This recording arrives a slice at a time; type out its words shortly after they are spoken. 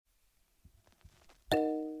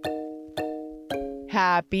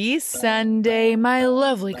Happy Sunday, my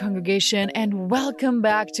lovely congregation, and welcome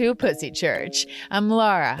back to Pussy Church. I'm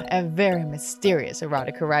Laura, a very mysterious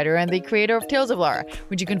erotica writer and the creator of Tales of Laura,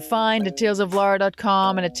 which you can find at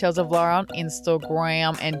talesoflaura.com and at Tales of Laura on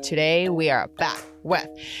Instagram. And today we are back with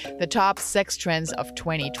the top sex trends of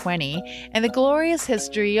 2020 and the glorious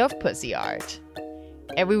history of pussy art.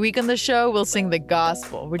 Every week on the show, we'll sing the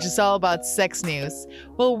gospel, which is all about sex news.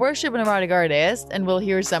 We'll worship an erotic artist, and we'll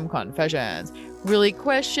hear some confessions, really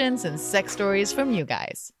questions, and sex stories from you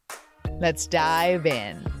guys. Let's dive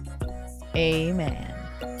in. Amen.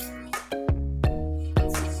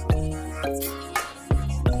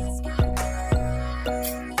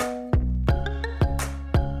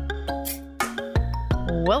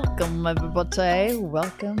 Welcome, everybody.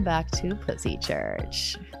 Welcome back to Pussy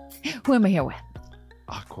Church. Who am I here with?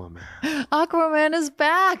 Aquaman. Aquaman is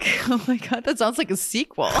back. Oh my God, that sounds like a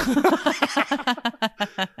sequel.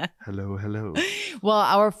 Hello. Well,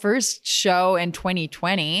 our first show in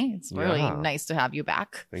 2020. It's really nice to have you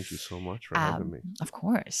back. Thank you so much for having me. Of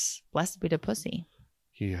course. Blessed be the pussy.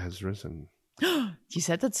 He has risen. You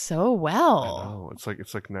said that so well. I know.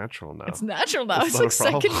 It's like natural now. It's natural now. It's like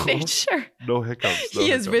second nature. No hiccups. He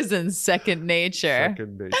has risen second nature.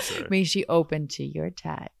 Second nature. May she open to your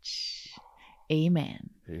touch.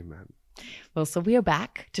 Amen. Well, so we are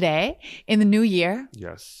back today in the new year.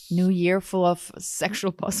 Yes. New year full of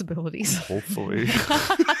sexual possibilities. Hopefully.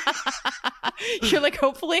 You're like,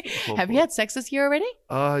 hopefully. Have you had sex this year already?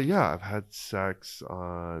 Yeah. I've had sex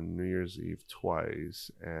on New Year's Eve twice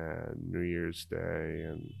and New Year's Day.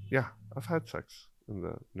 And yeah, I've had sex in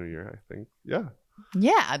the new year, I think. Yeah.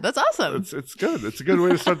 Yeah, that's awesome. It's good. It's a good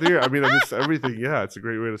way to start the year. I mean, I miss everything. Yeah, it's a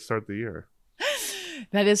great way to start the year.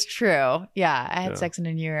 That is true. Yeah, I had sex in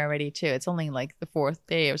a year already too. It's only like the fourth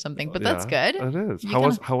day or something, but that's good. It is.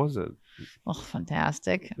 How was it? Oh,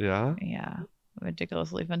 fantastic. Yeah. Yeah,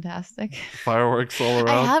 ridiculously fantastic. Fireworks all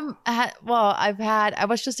around. I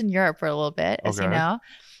was just in Europe for a little bit, as you know,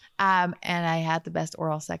 and I had the best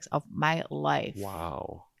oral sex of my life.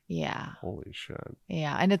 Wow. Yeah. Holy shit.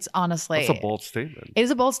 Yeah, and it's honestly, that's a bold statement. It is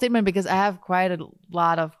a bold statement because I have quite a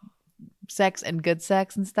lot of sex and good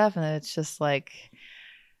sex and stuff, and it's just like,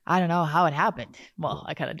 I don't know how it happened. Well,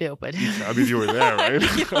 I kind of do, but I mean, you were there,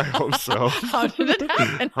 right? I hope so. How did it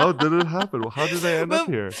happen? Well, how did I end up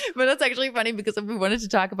here? But that's actually funny because we wanted to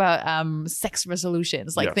talk about sex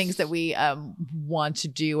resolutions, like things that we want to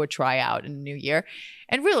do or try out in the new year.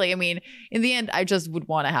 And really, I mean, in the end, I just would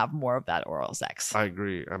want to have more of that oral sex. I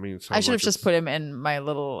agree. I mean, I should have just put him in my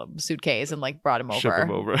little suitcase and like brought him over. Ship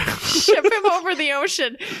him over. Ship him over the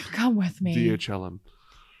ocean. Come with me. DHL him.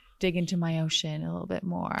 Dig into my ocean a little bit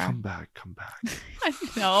more. Come back. I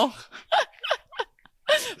know.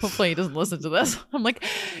 Hopefully he doesn't listen to this. I'm like,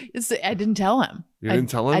 I didn't tell him. You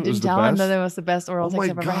didn't tell him? I didn't tell him that it was the best oral sex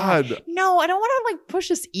I've ever had. No, I don't want to like push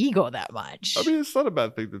his ego that much. I mean, it's not a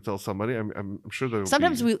bad thing to tell somebody. I'm sure that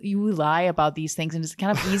sometimes you lie about these things, and it's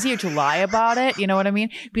kind of easier to lie about it. You know what I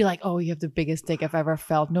mean? Be like, oh, you have the biggest dick I've ever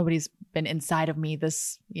felt. Nobody's been inside of me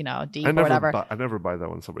this, deep or whatever. I never buy that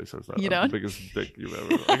when somebody says that. You don't? The biggest dick you've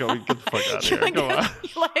ever. I go, get the fuck out of here. Like, Go on.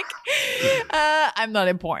 I'm not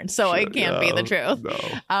in porn, so it can't be the truth. No.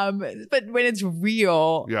 But when it's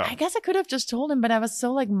real, I guess I could have just told him, but I was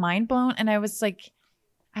so like mind blown, and I was like,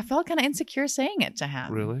 I felt kind of insecure saying it to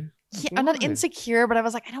him. Really? Yeah, I'm not insecure, but I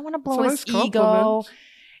was like, I don't want to blow his ego.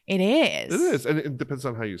 It is, and it depends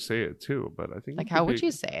on how you say it too. But I think like, how would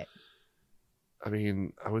you say it? I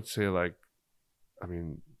mean, I would say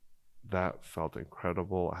that felt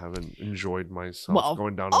incredible. I haven't enjoyed myself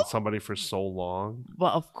going down on somebody for so long.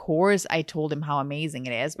 Well, of course, I told him how amazing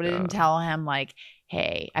it is, but I didn't tell him like,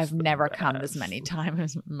 hey, I've never come this many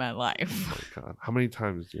times in my life. Oh my God. How many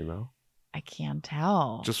times do you know? I can't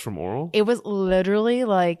tell. Just from oral? It was literally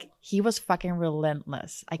like, he was fucking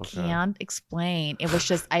relentless. I can't explain. It was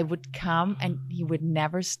just, I would come and he would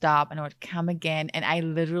never stop, and I would come again. And I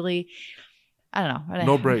literally, I don't know.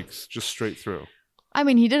 No breaks, just straight through. I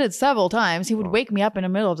mean, he did it several times. He would wake me up in the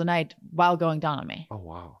middle of the night while going down on me. Oh,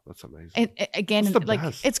 wow. That's amazing. And again, like,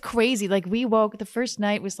 it's crazy. Like, the first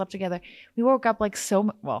night we slept together, we woke up like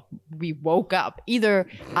we woke up. Either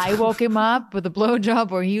I woke him up with a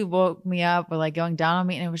blowjob, or he woke me up with like going down on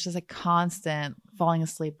me. And it was just like constant falling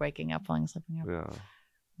asleep, waking up, falling asleep. Yeah.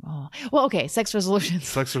 Oh. Well, okay. Sex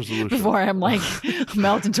resolutions. Before I'm like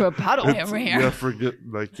melt into a puddle over here. Yeah, forget.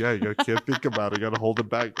 Like, you can't think about it. You gotta hold it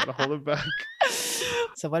back.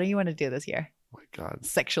 So, what do you want to do this year? Oh my God.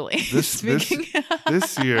 Sexually speaking.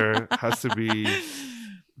 This year has to be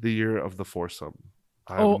the year of the foursome.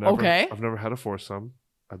 I've never had a foursome.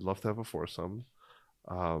 I'd love to have a foursome.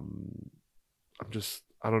 I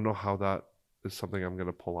don't know how that is something I'm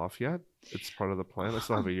gonna pull off yet. It's part of the plan. I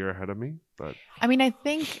still have a year ahead of me, but I mean, I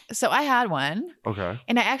think so. I had one. okay.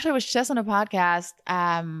 And I actually was just on a podcast,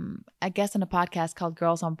 I guess on a podcast called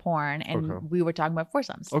Girls on Porn, and Okay. we were talking about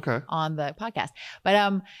foursomes Okay. on the podcast. But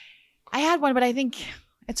I had one, but I think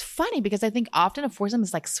it's funny because I think often a foursome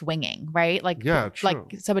is like swinging, right? Like, Yeah, true.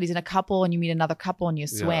 like somebody's in a couple and you meet another couple and you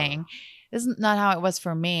swing. This is not how it was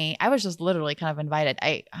for me. I was just literally kind of invited.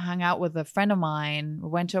 I hung out with a friend of mine,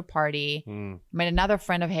 went to a party, met another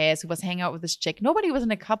friend of his who was hanging out with this chick. Nobody was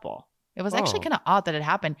in a couple. It was actually kind of odd that it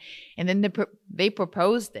happened. And then they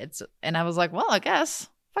proposed it. And I was like, well, I guess.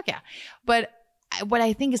 Fuck yeah. But what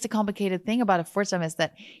I think is the complicated thing about a foursome is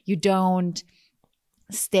that you don't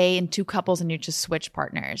stay in two couples and you just switch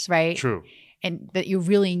partners, right? True. And that you're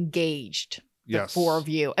really engaged, the Yes. four of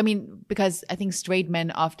you. I mean, because I think straight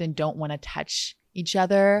men often don't want to touch each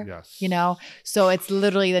other, Yes. you know? So it's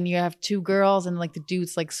literally then you have two girls and like the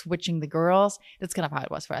dudes like switching the girls. That's kind of how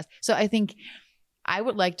it was for us. So I think I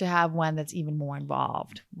would like to have one that's even more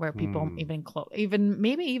involved, where people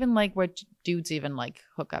maybe even like where dudes even like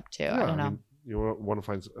hook up to. I don't know. mean, you want to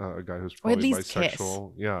find a guy who's Or at probably least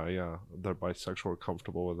bisexual. Yeah. They're bisexual or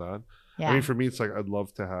comfortable with that. Yeah. I mean, for me, it's like I'd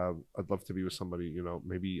love to be with somebody,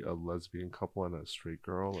 maybe a lesbian couple and a straight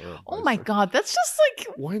girl. Or Oh my God. That's just like,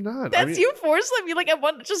 why not? that's you foursome. You're like, I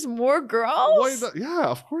want just more girls. Why not? Yeah,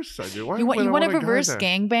 of course I do. Why You would I want a guy reverse there?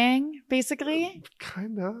 gangbang, basically?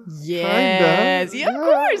 Kinda. Yes. Yeah, of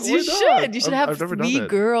course. You why should. not? You should I've have never done three it.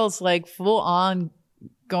 girls like full on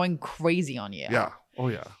going crazy on you. Yeah. Oh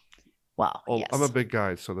yeah. Well, Well, yes. I'm a big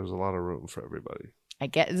guy, so there's a lot of room for everybody. I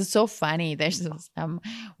get it's so funny. There's this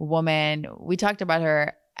woman, we talked about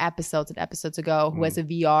her episodes ago, who has a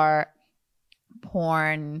VR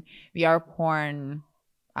porn,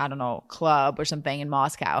 I don't know, club or something in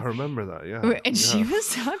Moscow. I remember that. Yeah. And she was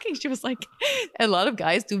talking. She was like, a lot of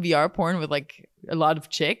guys do VR porn with like a lot of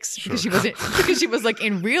chicks because she was like,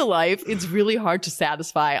 in real life, it's really hard to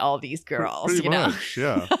satisfy all these girls. Pretty you know, much,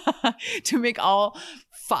 yeah. to make all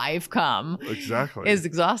 5 come Exactly. is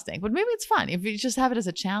exhausting. But maybe it's fun if you just have it as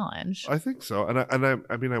a challenge. I think so, and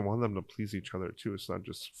I mean, I want them to please each other too. It's not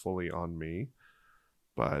just fully on me,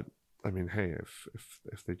 but I mean, hey,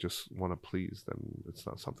 if they just want to please, then it's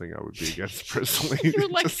not something I would be against personally. You're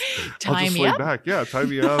like, I'll tie just me lay up. back. Yeah, tie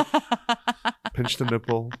me up, pinch the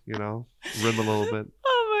nipple, rim a little bit.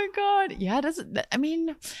 Oh my God. Yeah. I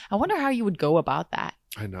mean, I wonder how you would go about that.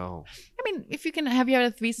 I know. I mean, if you have you had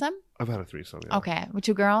a threesome? I've had a threesome. Yeah. Okay. With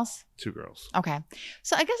 2 girls? 2 girls. Okay.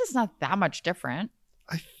 So I guess it's not that much different.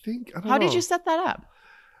 I think. I don't How know. did you set that up?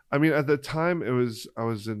 I mean, at the time, I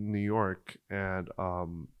was in New York, and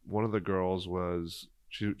one of the girls was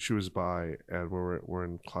she was bi, and we're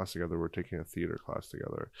in class together. We're taking a theater class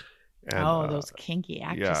together. And, those kinky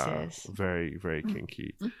actresses. Yeah, very very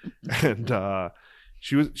kinky, and I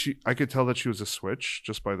could tell that she was a switch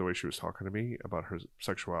just by the way she was talking to me about her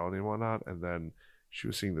sexuality and whatnot. And then she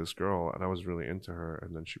was seeing this girl, and I was really into her.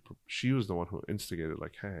 And then she was the one who instigated,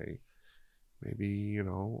 like, hey, maybe,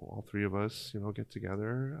 all 3 of us, get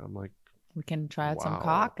together. I'm like, We can try out some wow.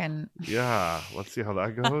 cock and yeah, let's see how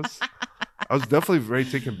that goes. I was definitely very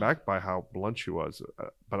taken back by how blunt she was.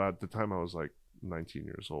 But at the time, I was like 19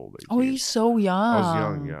 years old. 18. oh, you're so young. I was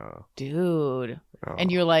young, yeah. Dude. Yeah.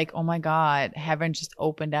 And you're like, oh my God, heaven just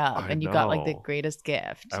opened up I and you got like the know. greatest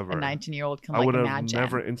gift Ever. a 19-year-old can I like would have imagine.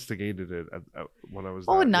 never instigated it when I was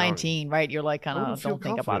Oh, that young. 19, right? You're like, kind I of wouldn't feel don't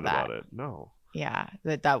think about confident that. it. No. Yeah,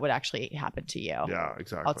 that would actually happen to you. Yeah,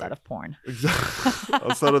 exactly. Outside of porn. Exactly.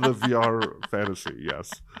 Outside of the VR fantasy, yes.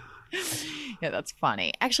 Yeah, that's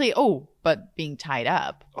funny. Actually, but being tied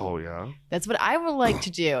up. Oh yeah. That's what I would like to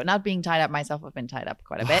do. Not being tied up myself. I've been tied up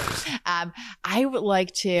quite a bit. I would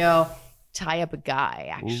like to tie up a guy,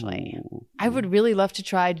 actually. Ooh. I would really love to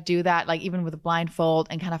try to do that, like even with a blindfold,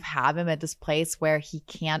 and kind of have him at this place where he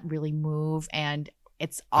can't really move and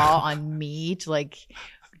it's all on me to like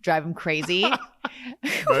drive him crazy. Why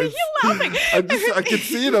are you laughing? I can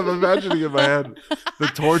see it. I'm imagining in my head the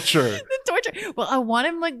torture. The torture. Well, I want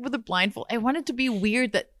him like with a blindfold. I want it to be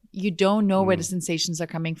weird that you don't know where the sensations are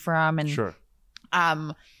coming from. And Sure.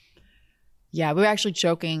 yeah, we were actually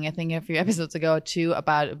joking, I think a few episodes ago too,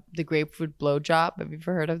 about the grapefruit blowjob. Have you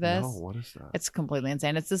ever heard of this? No, what is that? It's completely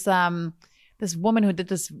insane. It's this woman who did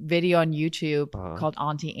this video on YouTube called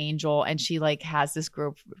Auntie Angel, and she like has this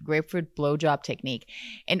grapefruit blowjob technique.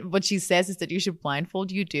 And what she says is that you should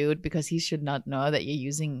blindfold your dude because he should not know that you're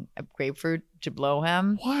using a grapefruit to blow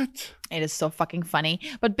him. What? It is so fucking funny.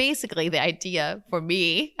 But basically, the idea for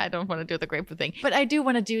me, I don't want to do the grapefruit thing, but I do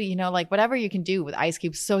want to do, like whatever you can do with ice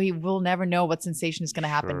cubes so he will never know what sensation is going to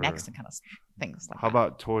happen next and kind of things like How that.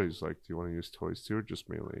 about toys? Like, do you want to use toys too, or just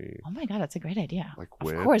mainly? Oh my God, that's a great idea. Like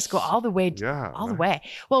whips? whips? Of course, go all the way. Yeah. All the way.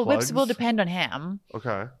 Well, whips will Plugs? depend on him.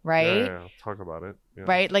 Okay. Right? Yeah. Talk about it. Yeah.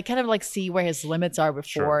 Right? Like kind of like see where his limits are before.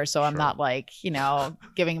 Sure, So I'm sure. not like,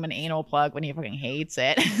 giving him an anal plug when he fucking hates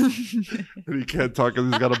it. And he can't talk because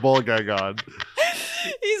he's got a ball gag on.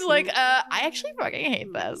 He's like, I actually fucking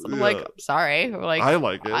hate this. And I'm Yeah. like, sorry. We're like, I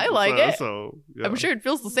like it. I like it. So yeah. I'm sure it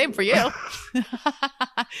feels the same for you.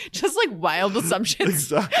 Just like wild assumptions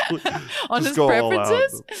Exactly. on Just his go all out.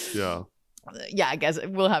 preferences. Yeah. Yeah, I guess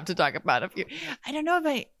we'll have to talk about a few. I don't know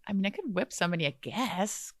if I mean, I could whip somebody, I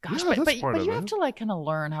guess. Gosh, Yeah, but that's part of you have it. to like kind of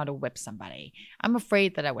learn how to whip somebody. I'm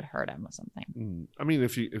afraid that I would hurt him or something. I mean,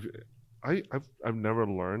 if I've never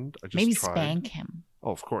learned. I just Maybe tried. spank him.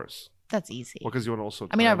 Oh, of course. That's easy. Well, because you want to also.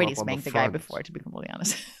 I mean, tie I them already up on spanked the guy front. before, to be completely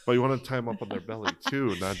honest. But you want to tie them up on their belly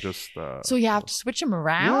too, not just. So you have to switch him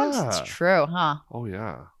around? Yeah. It's true, huh? Oh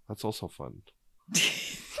yeah, that's also fun.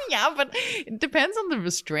 Yeah, but it depends on the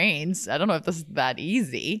restraints. I don't know if this is that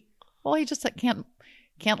easy. Well, he just can't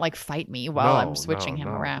like fight me while I'm switching him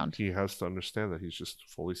around. He has to understand that he's just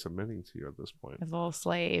fully submitting to you at this point. His little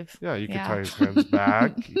slave. Yeah, you can Yeah. tie his hands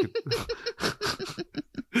back. You could...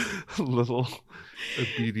 little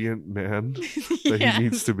obedient man that Yes. he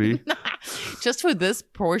needs to be. Just for this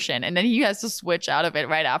portion, and then he has to switch out of it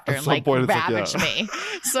right after At and some like point, it's like, ravage yeah. me,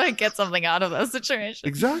 so I get something out of that situation.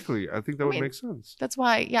 Exactly. I think that would mean, make sense. That's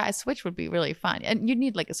why, yeah, a switch would be really fun, and you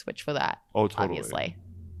need like a switch for that, Oh, totally. obviously.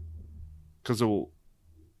 Because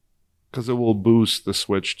it will boost the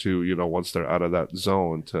switch to, once they're out of that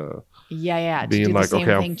zone to Yeah, to being do the like, same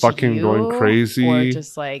okay, I'm thing to fucking you, going crazy. or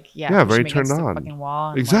just like push very him against turned the on. fucking wall.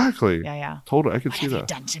 and Exactly. Like, yeah. Totally. I can What see have you that.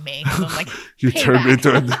 done to me? And I'm like, You turned me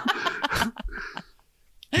payback. into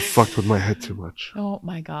You fucked with my head too much. Oh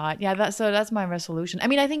my God. Yeah, that's my resolution. I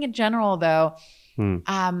mean, I think in general though,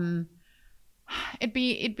 it'd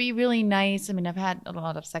be really nice. I mean, I've had a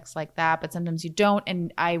lot of sex like that, but sometimes you don't.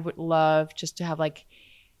 And I would love just to have like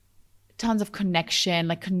tons of connection,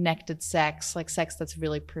 like connected sex, like sex that's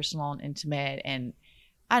really personal and intimate. And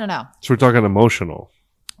I don't know. So we're talking emotional.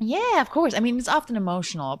 Yeah, of course. I mean, it's often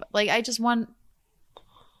emotional, but like I just want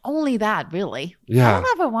only that, really. I Yeah. don't know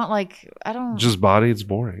if I want I don't. Just body, it's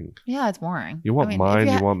boring. Yeah, it's boring. You want I mean, mind,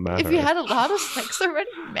 if you want matter. If you had a lot of sex already,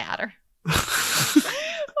 matter.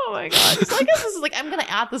 Oh my God. So I guess this is I'm going to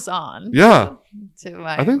add this on. Yeah. To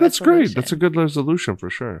my I think that's great. resolution. That's a good resolution for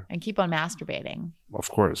sure. And keep on masturbating. Of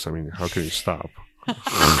course. I mean, how can you stop?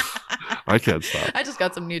 I can't stop. I just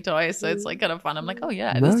got some new toys, so it's kind of fun. I'm like, oh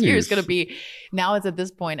yeah, this year is Nice. going to be. Now it's at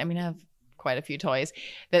this point. I mean, I have quite a few toys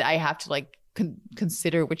that I have to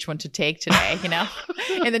consider which one to take today,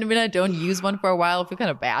 And then when I don't use one for a while, I feel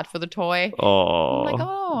kind of bad for the toy. Oh, I'm like,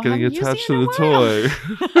 oh, getting haven't used attached it in to a the while.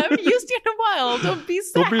 toy. I haven't used it in a while. Don't be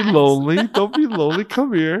sad. Don't be lonely. Don't be lonely.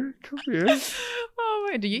 Come here. Come here. Oh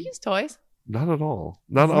my! Do you use toys? Not at all.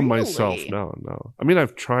 Not on myself. Really? No. I mean,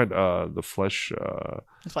 I've tried the flesh.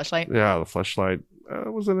 The fleshlight? Yeah, the fleshlight. I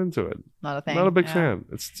wasn't into it. Not a thing. Not a big Yeah. fan.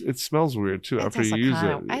 It smells weird too It's after you also use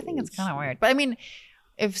kinda- it. I think it's kind of weird. But I mean,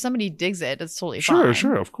 if somebody digs it, it's totally Sure, fine.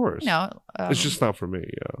 sure, of course. It's just not for me.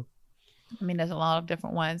 Yeah. I mean, there's a lot of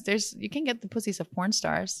different ones. You can get the pussies of porn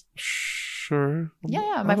stars. Sure.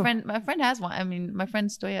 Yeah. My friend has one. I mean, my friend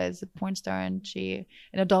Stoya is a porn star and an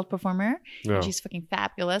adult performer. Yeah. And she's fucking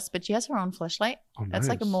fabulous, but she has her own fleshlight. Oh, That's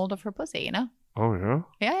like a nice. mold of her pussy, Oh yeah.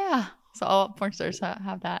 Yeah. So all porn stars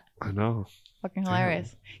have that. I know. Fucking Damn.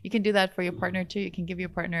 hilarious. You can do that for your partner too. You can give your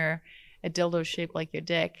partner a dildo shaped like your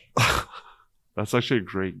dick. That's actually a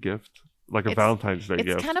great gift. Like a It's- Valentine's Day It's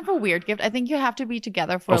gift. kind of a weird gift. I think you have to be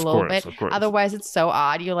together for Of a little course, bit. of course. Otherwise, it's so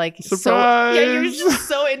odd. You're like, you're Surprise! just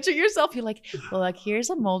so into yourself. You're like, well, here's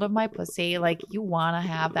a mold of my pussy. Like, you want to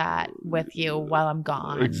have that with you while I'm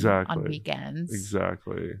gone. Exactly. On weekends.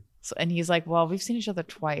 Exactly. So, and he's like, well, we've seen each other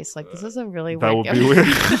twice. Like, this is a really That weird would be weird.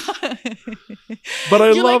 But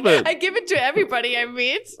I You're love like, it. I give it to everybody I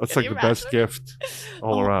meet. That's Can like you the best imagine? gift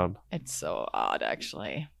all Oh. around. It's so odd,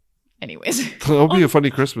 actually. Anyways. That'll be a funny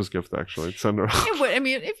Christmas gift, actually. Send her. It would. I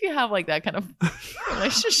mean, if you have like that kind of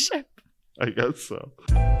relationship. I guess so.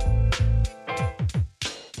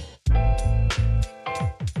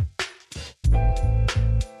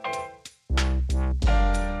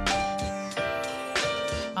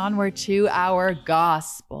 Onward to our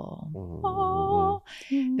gospel. Oh,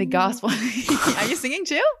 the gospel. Are you singing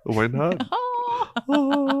too? Why not?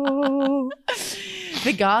 Oh.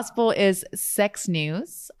 The gospel is sex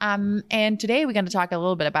news. And today we're going to talk a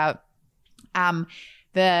little bit about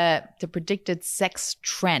the predicted sex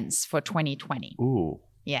trends for 2020. Ooh.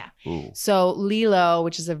 Yeah. Ooh. So Lilo,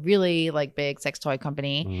 which is a really like big sex toy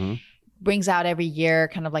company, Mm-hmm. brings out every year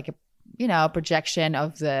kind of like a projection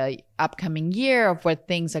of the upcoming year of what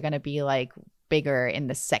things are going to be like bigger in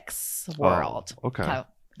the sex world. Oh, okay. Kind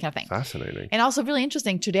of thing. Fascinating. And also really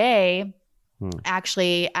interesting today,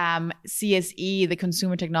 actually, CSE, the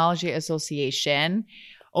Consumer Technology Association,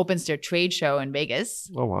 opens their trade show in Vegas.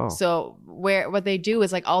 Oh, wow. So what they do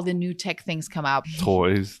is like all the new tech things come out.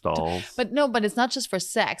 Toys, dolls. But it's not just for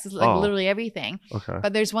sex. It's like literally everything. Okay.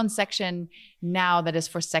 But there's one section now that is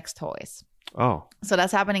for sex toys. Oh. So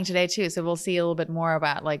that's happening today too. So we'll see a little bit more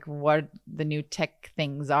about like what the new tech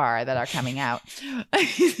things are that are coming out.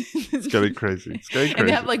 It's getting crazy. It's getting crazy. And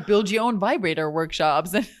they have like build your own vibrator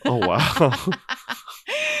workshops. Oh, wow.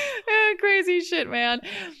 Crazy shit, man.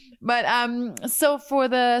 But so for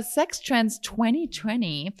the sex trends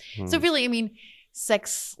 2020, so really, I mean,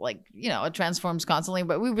 sex, like, it transforms constantly,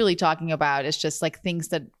 but we're really talking about it's just like things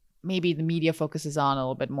that maybe the media focuses on a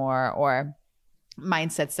little bit more, or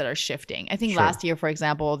mindsets that are shifting. I think last year, for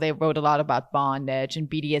example, they wrote a lot about bondage and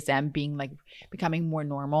BDSM being like becoming more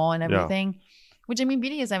normal and everything. Which, I mean,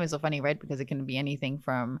 BDSM is so funny, right? Because it can be anything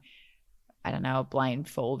from, I don't know,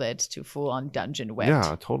 blindfolded to full-on dungeon whipped.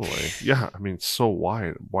 Yeah, totally. Yeah, I mean, so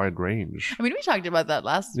wide range. I mean, we talked about that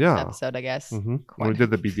last episode, I guess. Mm-hmm. When we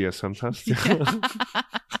did the BDSM test.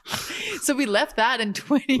 So we left that in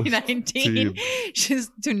 2019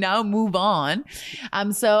 just to now move on.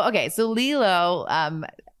 So Lilo,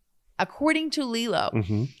 according to Lilo,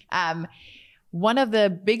 one of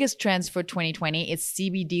the biggest trends for 2020 is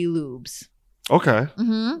CBD lubes. Okay.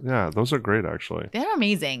 Mm-hmm. Yeah, those are great, actually. They're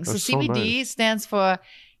amazing. That's so CBD nice. stands for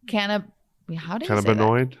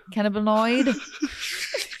cannabinoid. Cannabinoid.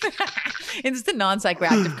 It's the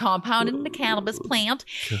non-psychoactive compound in the cannabis plant.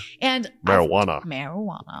 And marijuana.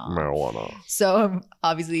 So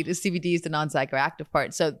obviously the CBD is the non-psychoactive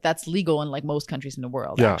part. So that's legal in like most countries in the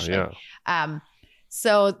world. Yeah.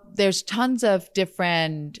 So there's tons of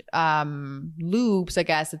different lubes, I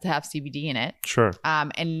guess, that have CBD in it. Sure.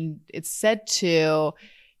 And it's said to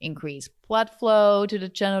increase blood flow to the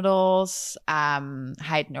genitals,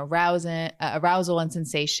 heighten arousal and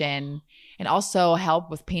sensation, and also help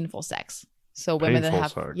with painful sex. So women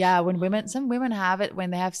some women have it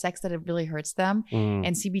when they have sex that it really hurts them,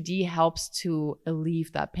 and CBD helps to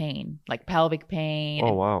alleviate that pain, like pelvic pain.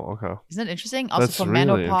 Oh wow, okay. Isn't that interesting? Also That's for really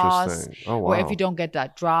menopause, oh, wow. or if you don't get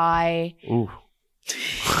that dry. Ooh.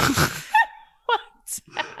 What?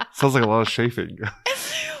 Sounds like a lot of chafing.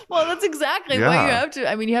 Well, that's exactly why you have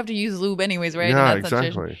to. I mean, you have to use lube anyways, right? Yeah,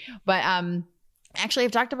 exactly. But actually,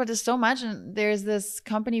 I've talked about this so much, and there's this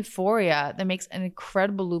company, Foria, that makes an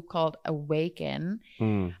incredible lube called Awaken.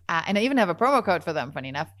 And I even have a promo code for them, funny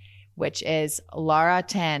enough, which is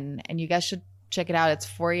Lara10. And you guys should check it out. It's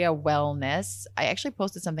Foria Wellness. I actually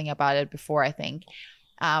posted something about it before, I think,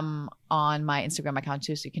 on my Instagram account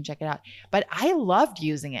too, so you can check it out. But I loved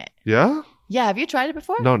using it. Yeah? Yeah. Have you tried it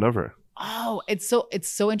before? No, never. Oh, it's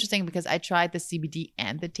so interesting because I tried the CBD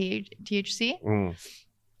and the THC.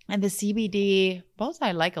 And the CBD, both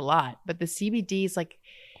I like a lot, but the CBD is like,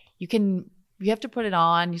 you have to put it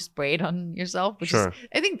on, you spray it on yourself, which is,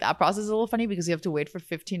 I think that process is a little funny because you have to wait for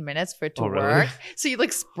 15 minutes for it to work. Really? So you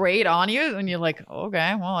like spray it on you and you're like,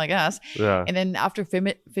 okay, well, I guess. Yeah. And then after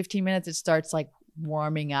 15 minutes, it starts like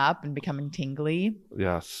warming up and becoming tingly.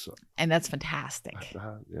 Yes. And that's fantastic.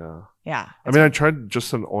 Yeah. I mean, I tried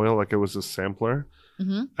just an oil, like it was a sampler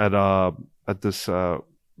at this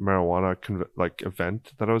marijuana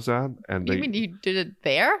event that I was at, and you mean you did it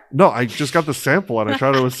there? No, I just got the sample and I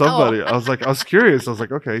tried it with somebody. I was curious. I was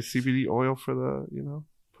like, okay, CBD oil for the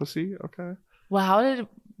pussy. Okay. Well, how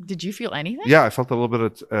did you feel anything? Yeah, I felt a little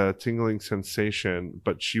bit of tingling sensation,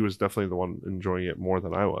 but she was definitely the one enjoying it more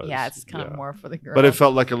than I was. Yeah, it's kind of more for the girl. But it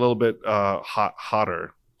felt like a little bit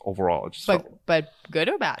hotter overall. It just but good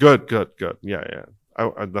or bad? Good. Yeah.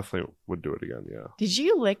 I definitely would do it again. Yeah. Did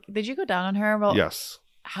you go down on her? Well, yes.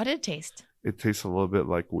 How did it taste? It tastes a little bit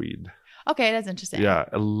like weed. Okay, that's interesting. Yeah,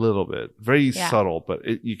 a little bit. Very subtle, but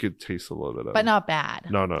you could taste a little bit of it. But not bad.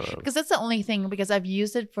 No. Because that's the only thing, because I've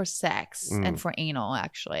used it for sex and for anal,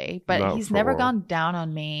 actually. But he's never gone down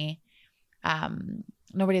on me.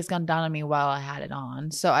 Nobody has gone down on me while I had it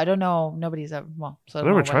on. So I don't know. Nobody's ever, I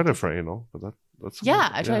never tried it for anal, but that's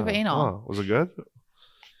I tried it for anal. Oh, was it good?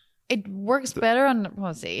 It works better on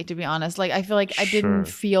pussy, to be honest. Like, I feel like I didn't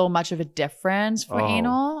feel much of a difference for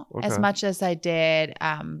anal as much as I did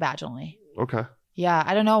vaginally. Okay. Yeah,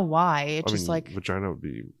 I don't know why. It I just mean, like vagina would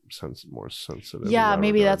be more sensitive. in yeah, that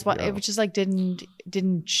maybe regard. that's why Yeah. it just like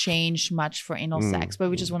didn't change much for anal sex, but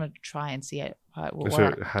we just mm. wanted to try and see it how it would If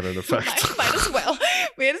work. it had an effect. Might as well.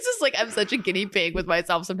 Man, it's just like I'm such a guinea pig with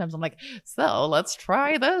myself. Sometimes I'm like, so let's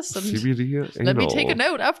try this and CBD let me take a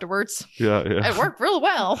anal. note afterwards. Yeah. It worked real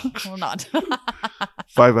well. Or not.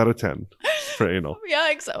 5 out of 10 for anal.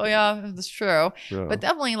 Yeah, so yeah, that's true. Yeah. But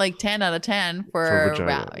definitely like 10 out of 10 For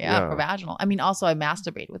vagina, yeah. for vaginal. I mean, also I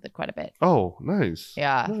masturbate with it quite a bit. Oh, nice.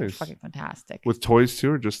 Yeah, Nice. fucking fantastic. With toys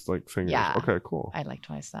too, or just like fingers? Yeah. Okay, cool. I like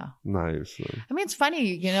toys though. Nice. I mean, it's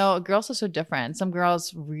funny, you know, girls are so different. Some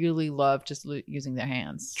girls really love just using their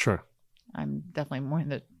hands. Sure. I'm definitely more in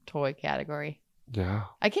the toy category. Yeah.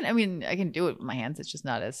 I can do it with my hands. It's just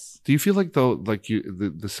not as. Do you feel like though, like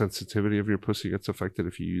the sensitivity of your pussy gets affected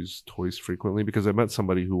if you use toys frequently? Because I met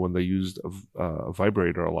somebody who, when they used a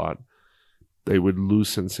vibrator a lot, they would lose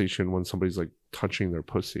sensation when somebody's like touching their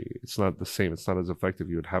pussy. It's not the same. It's not as effective.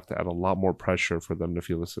 You would have to add a lot more pressure for them to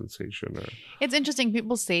feel the sensation. Or It's interesting.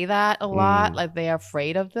 People say that a lot. Like they're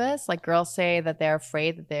afraid of this. Like girls say that they're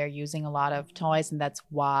afraid that they're using a lot of toys and that's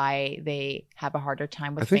why they have a harder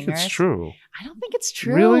time with I think fingers. it's true. I don't think it's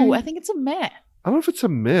true. Really? I think it's a myth. I don't know if it's a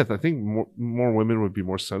myth. I think more women would be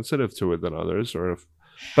more sensitive to it than others, or if.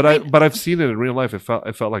 But I've seen it in real life. It felt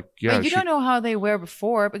like But you don't know how they were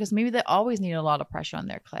before because maybe they always need a lot of pressure on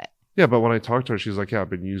their clit. Yeah, but when I talked to her, she's like, "Yeah, I've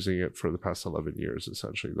been using it for the past 11 years.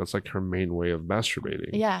 Essentially, that's like her main way of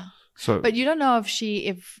masturbating." Yeah. So, but you don't know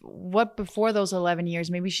if what before those 11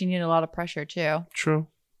 years, maybe she needed a lot of pressure too. True.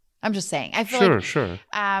 I'm just saying. I feel Sure.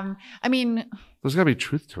 I mean, there's gotta be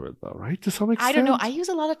truth to it, though, right? To some extent. I don't know. I use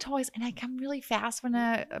a lot of toys, and I come really fast when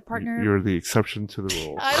a partner. You're the exception to the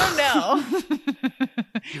rule. I don't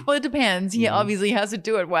know. Well, it depends. He obviously has to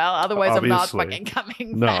do it well. Otherwise, I'm not fucking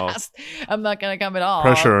coming fast. I'm not gonna come at all.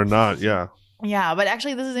 Pressure or not, yeah. Yeah, but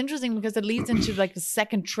actually, this is interesting because it leads into like the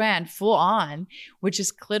second trend, full on, which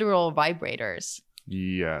is clitoral vibrators.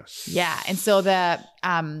 Yes. Yeah, and so the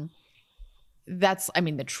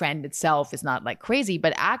the trend itself is not like crazy,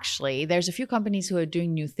 but actually there's a few companies who are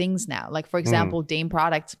doing new things now. Like for example, Dame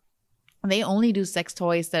Products, they only do sex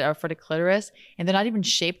toys that are for the clitoris and they're not even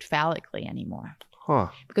shaped phallically anymore. Huh.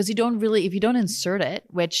 Because if you don't insert it,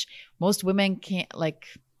 which most women can't, like,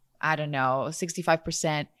 I don't know,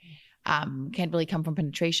 65% can't really come from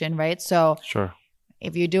penetration, right? So sure.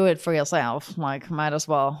 If you do it for yourself, like, might as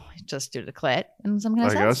well just do the clit in some kind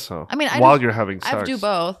of sense. I guess so. I mean, while you're having sex. I do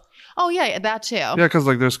both. Oh, yeah, that too. Yeah, because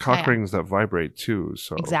like there's cock rings that vibrate too.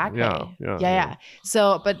 So exactly. Yeah.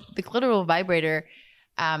 So, but the clitoral vibrator,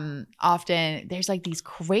 often there's like these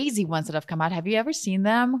crazy ones that have come out. Have you ever seen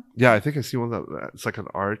them? Yeah, I think I see one that it's like an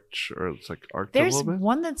arch or it's like arced There's a little bit.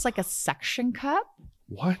 one that's like a suction cup.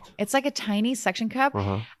 What? It's like a tiny suction cup.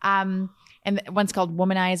 Uh-huh. And one's called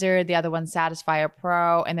Womanizer, the other one's Satisfier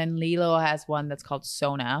Pro, and then Lilo has one that's called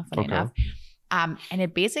Sona, funny enough. And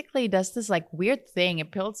it basically does this like weird thing.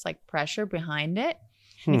 It builds like pressure behind it.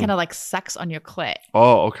 And it kind of like sucks on your clit.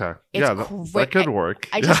 Oh, okay. It's that could work.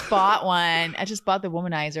 I just bought one. I just bought the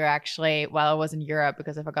Womanizer actually while I was in Europe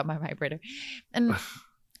because I forgot my vibrator. And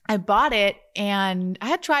I bought it and I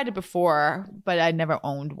had tried it before, but I never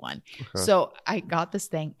owned one. Okay. So I got this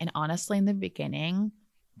thing. And honestly, in the beginning,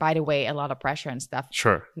 by the way, a lot of pressure and stuff.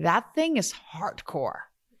 Sure. That thing is hardcore.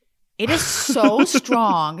 It is so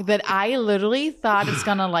strong that I literally thought it's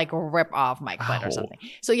gonna like rip off my clit or something.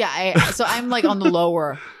 So yeah, I'm like on the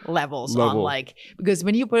lower levels on like, because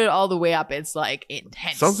when you put it all the way up, it's like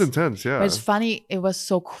intense. Sounds intense, yeah. But it's funny. It was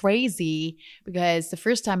so crazy because the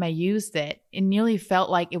first time I used it, it nearly felt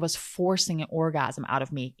like it was forcing an orgasm out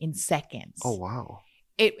of me in seconds. Oh wow.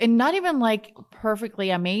 And not even like perfectly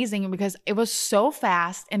amazing because it was so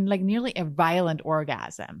fast and like nearly a violent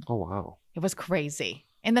orgasm. Oh wow. It was crazy.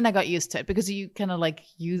 And then I got used to it because you kind of like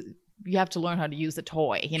you have to learn how to use the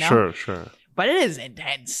toy, you know? Sure. But it is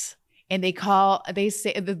intense. And they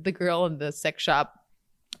say the girl in the sex shop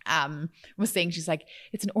was saying, she's like,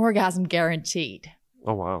 it's an orgasm guaranteed.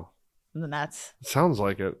 Oh wow. And then that's. It sounds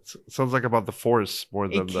like it. It sounds like about the force more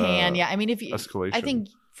than yeah. I mean, escalation. I think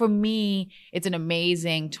for me, it's an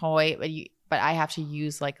amazing toy, but I have to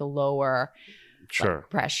use like a lower. Like,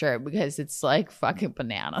 pressure because it's like fucking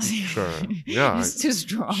bananas. Sure. Yeah. It's too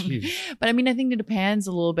strong. Jeez. But I mean, I think it depends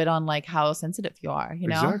a little bit on like how sensitive you are, you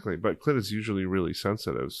know? Exactly. But clit is usually really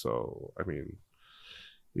sensitive. So, I mean,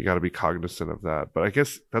 you got to be cognizant of that. But I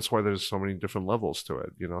guess that's why there's so many different levels to it.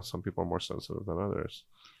 You know, some people are more sensitive than others.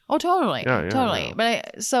 Oh, totally. Yeah, totally. Yeah.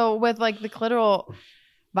 But so with like the clitoral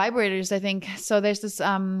vibrators, I think, so there's this,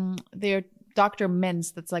 they're Dr.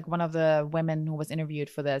 Mintz, that's like one of the women who was interviewed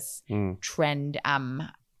for this trend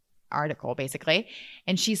article basically.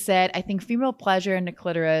 And she said, I think female pleasure in the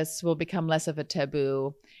clitoris will become less of a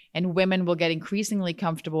taboo, and women will get increasingly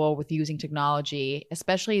comfortable with using technology,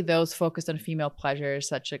 especially those focused on female pleasure,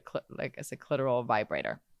 such as a clitoral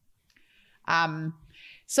vibrator.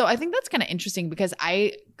 So I think that's kind of interesting because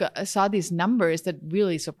I saw these numbers that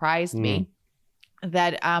really surprised me,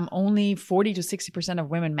 that only 40 to 60% of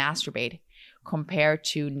women masturbate compared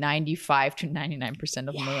to 95 to 99%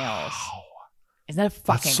 of males. Isn't that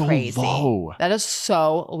fucking crazy? Low. That is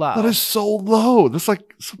so low. That is so low. That's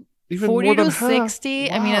like even 40 more than to 60.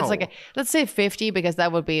 Half. I mean, Wow. it's like, let's say 50 because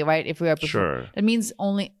that would be right if we are. Sure. That means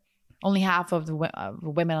only half of the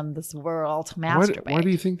women in this world masturbate. Why do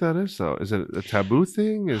you think that is, though? Is it a taboo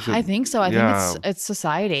thing? Is it? I think so. I think it's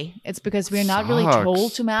society. It's because we're not really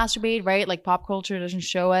told to masturbate, right? Like pop culture doesn't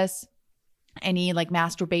show us any like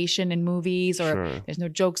masturbation in movies, or there's no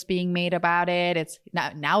jokes being made about it. It's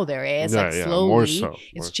now there is slowly more so.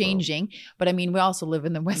 It's changing. But I mean, we also live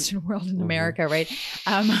in the Western world in America, right?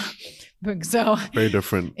 So very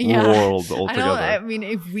different world altogether. I mean,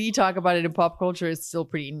 if we talk about it in pop culture, it's still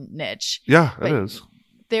pretty niche. Yeah, it is.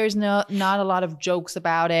 There's not a lot of jokes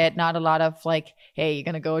about it. Not a lot of like, hey, you're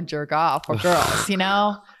gonna go jerk off for girls, you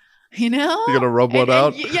know? You're gonna rub one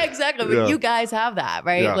out. Yeah, exactly. But you guys have that,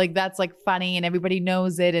 right? Yeah. Like that's like funny and everybody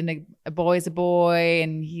knows it, and a boy's a boy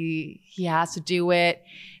and he has to do it.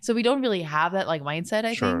 So we don't really have that like mindset,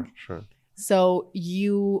 I think. Sure. So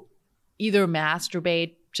you either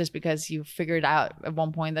masturbate just because you figured out at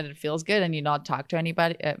one point that it feels good and you not talk to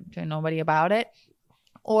anybody, to nobody about it,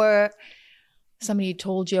 or somebody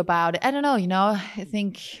told you about it. I don't know. I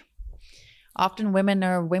think often women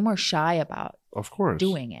are way more shy about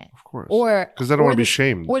doing it. Of course. Or because they don't want to be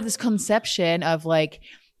shamed. Or this conception of like,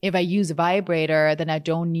 if I use a vibrator, then I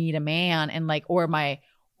don't need a man, and like, or my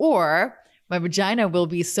vagina will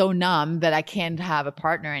be so numb that I can't have a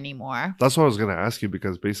partner anymore. That's what I was going to ask you,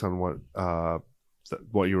 because based on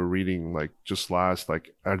what you were reading, like just last,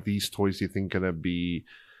 like, are these toys, you think, going to be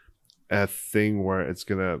a thing where it's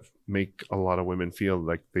going to make a lot of women feel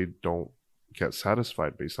like they don't get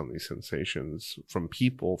satisfied based on these sensations from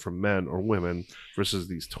people, from men or women, versus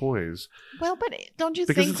these toys? Well, but don't you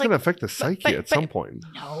think it's going to affect the psyche at some point?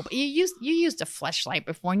 No, but you used a fleshlight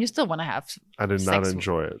before, and you still want to have. I did not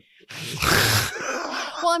enjoy it.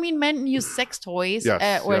 Well, I mean, men use sex toys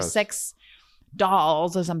sex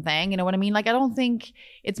dolls or something. You know what I mean? Like, I don't think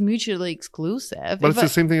it's mutually exclusive. But it's the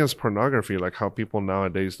same thing as pornography. Like how people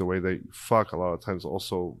nowadays, the way they fuck, a lot of times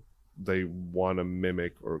also they want to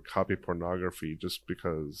mimic or copy pornography just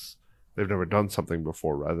because they've never done something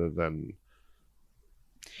before, rather than.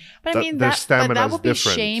 But I mean, that would be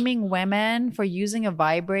shaming women for using a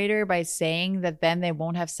vibrator by saying that then they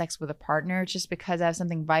won't have sex with a partner. Just because I have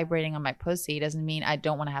something vibrating on my pussy doesn't mean I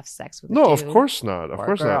don't want to have sex with a dude. No, of course not. Of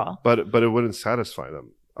course not. But it wouldn't satisfy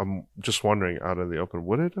them. I'm just wondering, out in the open,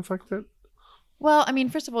 would it affect it? Well, I mean,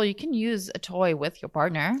 first of all, you can use a toy with your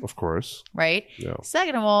partner. Of course. Right? Yeah.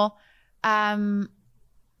 Second of all, I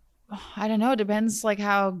don't know. It depends like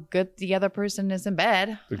how good the other person is in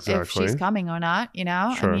bed. Exactly. If she's coming or not,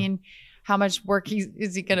 Sure. I mean, how much work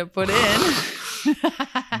is he going to put in?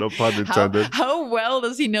 No pun intended. How well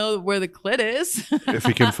does he know where the clit is? If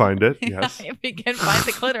he can find it, yes. If he can find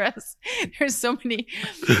the clitoris. There's so many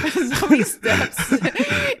steps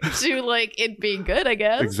to like it being good, I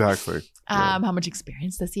guess. Exactly. How much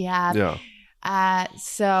experience does he have? Yeah.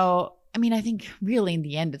 So I mean, I think really in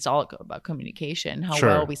the end, it's all about communication, how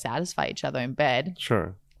well we satisfy each other in bed.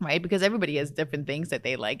 Sure. Right? Because everybody has different things that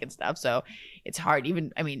they like and stuff. So it's hard.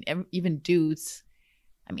 Even dudes,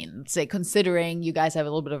 I mean, let's say considering you guys have a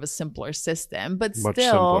little bit of a simpler system, but Much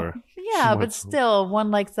still. simpler. Yeah, but still,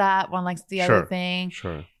 one likes that, one likes the other thing.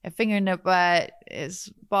 Sure. A finger in the butt,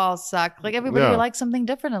 is balls suck. Like everybody likes something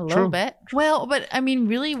different a little bit. Well, but I mean,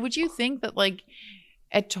 really, would you think that like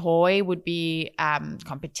a toy would be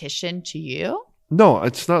competition to you? No,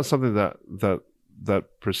 it's not something that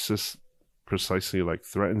persists precisely like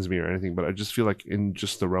threatens me or anything, but I just feel like in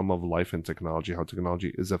just the realm of life and technology, how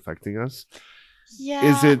technology is affecting us.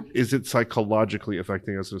 Yeah. Is it psychologically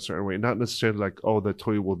affecting us in a certain way? Not necessarily like, oh, the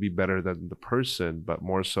toy will be better than the person, but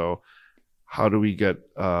more so, how do we get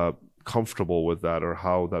comfortable with that, or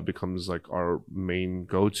how that becomes like our main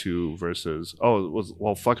go-to versus, oh, it was,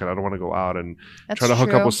 well, fuck it, I don't want to go out and try to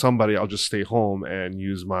hook up with somebody. I'll just stay home and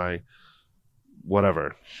use my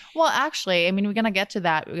whatever. Well, actually, I mean, we're gonna get to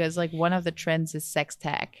that because like one of the trends is sex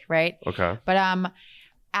tech, right? Okay. But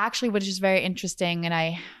actually, which is very interesting, and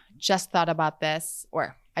I just thought about this,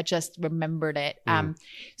 or I just remembered it. Mm.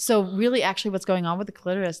 So really actually what's going on with the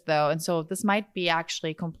clitoris though, and so this might be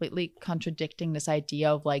actually completely contradicting this idea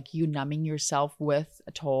of like you numbing yourself with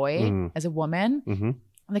a toy as a woman. Mm-hmm.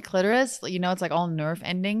 The clitoris, you know, it's like all nerve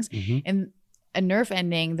endings. Mm-hmm. And a nerve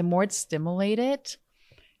ending, the more it's stimulated,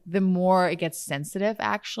 the more it gets sensitive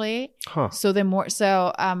actually. Huh. So the more,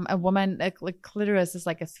 a woman, like clitoris is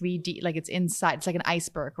like a 3D, like it's inside, it's like an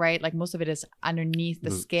iceberg, right? Like most of it is underneath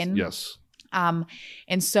the skin. Yes.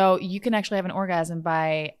 And so you can actually have an orgasm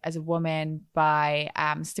as a woman by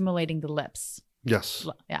stimulating the lips. Yes.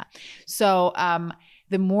 Yeah. So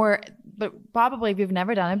the more, but probably if you've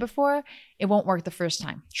never done it before, it won't work the first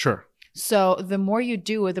time. Sure. So the more you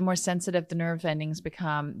do it, the more sensitive the nerve endings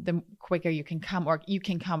become, the quicker you can come, or you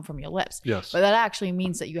can come from your lips. Yes. But that actually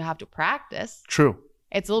means that you have to practice. True.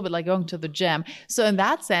 It's a little bit like going to the gym. So in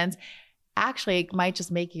that sense, actually it might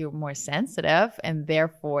just make you more sensitive and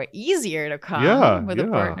therefore easier to come with a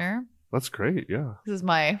partner. That's great. Yeah. This is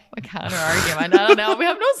my counter argument. I don't know. We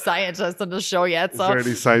have no scientists on the show yet. Is So there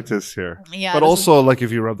any scientists here? yeah. But also, like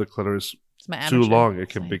if you rub the clitoris my too amateur long, it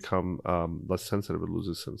can science. become less sensitive. It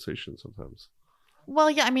loses sensation sometimes.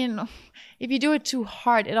 Well, yeah. I mean, if you do it too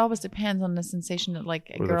hard, it always depends on the sensation that like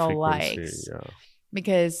a Or the girl frequency, likes. Yeah.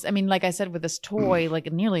 Because I mean, like I said, with this toy, like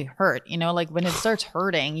it nearly hurt. You know, like when it starts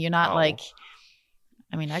hurting, you're not Ow. like.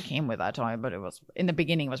 I mean, I came with that toy, but it was in the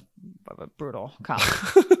beginning. It was a brutal come.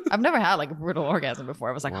 I've never had like a brutal orgasm before.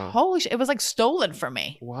 I was like, Wow. holy shit! It was like stolen from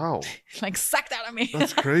me, Wow. like sucked out of me.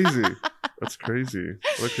 That's crazy. That's crazy.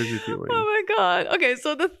 What a crazy feeling. Oh my god. Okay,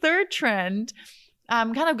 so the third trend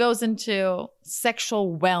kind of goes into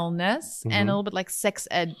sexual wellness and a little bit like sex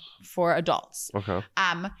ed for adults. Okay.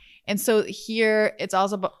 And so here it's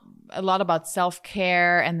also a lot about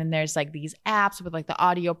self-care, and then there's like these apps with like the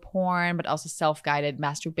audio porn, but also self-guided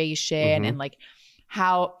masturbation and like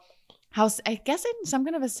how I guess in some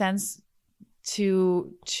kind of a sense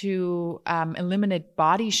to eliminate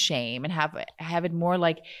body shame and have it more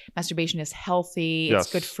like masturbation is healthy. Yes.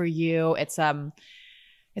 It's good for you. It's a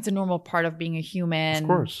normal part of being a human. Of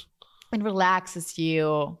course. It relaxes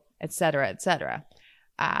you, et cetera, et cetera.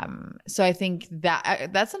 So I think that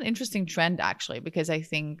that's an interesting trend actually, because I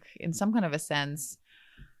think in some kind of a sense,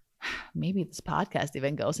 maybe this podcast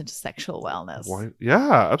even goes into sexual wellness. Why?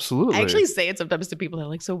 Yeah, absolutely. I actually say it sometimes to people. They're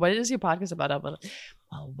like, so what is your podcast about? I'm like,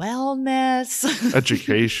 well, wellness.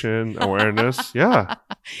 Education, awareness. Yeah.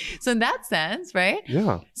 So in that sense, right?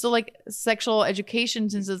 Yeah. So like sexual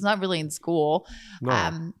education, since it's not really in school,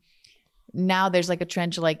 No. now there's like a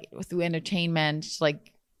trend to like through entertainment,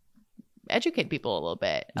 like educate people a little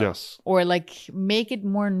bit. Yes. Or like make it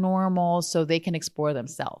more normal so they can explore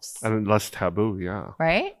themselves. And less taboo. Yeah.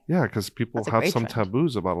 Right? Yeah, because people That's a have great some trend.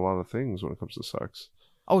 taboos about a lot of things when it comes to sex.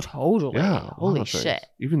 Oh, totally. Yeah. a lot Holy of things. shit.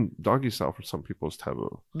 Even doggy style for some people is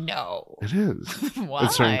taboo. No. It is. Why? In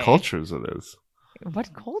certain cultures, it is.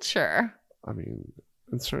 What culture? I mean,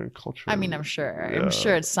 in certain cultures. I mean, I'm sure. Yeah. I'm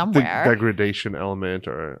sure it's The somewhere. degradation element,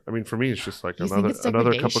 or I mean, for me, it's just like You think it's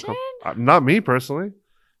another cup of degradation? coffee. Not me personally.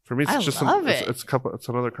 For me, it's I just love it. it's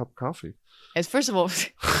another cup of coffee. It's first of all, it's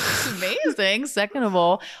amazing. Second of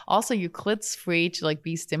all, also you clit's free to like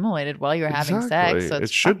be stimulated while you're having sex. So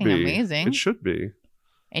it's it should fucking be amazing. It should be.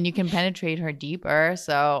 And you can penetrate her deeper.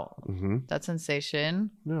 So Mm-hmm. that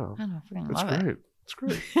sensation, Yeah, I don't know, I freaking it's love great. It's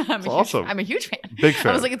great. it. It's awesome. I'm a huge fan. Big I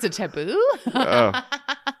fan. was like, it's a taboo. Yeah.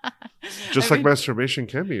 Just I like mean, masturbation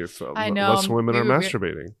can be if I know. less women are We were-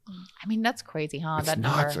 masturbating. I mean, that's crazy, huh? It's that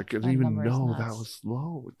nuts. number. I didn't that even number is know that nuts. was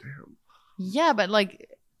low. Damn. Yeah, but like,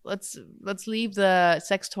 let's leave the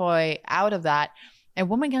sex toy out of that. A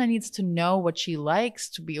woman kind of needs to know what she likes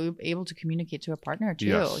to be able to communicate to her partner too.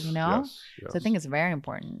 Yes, You know, yes, so I think it's very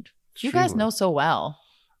important. You Extremely. guys know so well.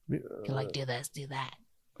 Uh, You're like, do this, do that.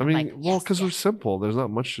 I mean, like, well, yes, because we're yes. simple. There's not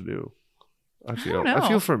much to do. I feel. don't I know.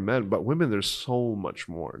 feel for men, but women, there's so much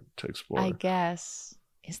more to explore. I guess.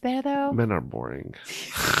 Is there though? Men are boring.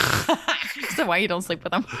 So why you don't sleep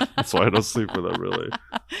with them? That's why I don't sleep with them. Really,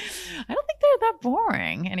 I don't think they're that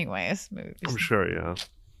boring. Anyways, movies. I'm sure. Yeah.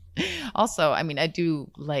 Also, I mean, I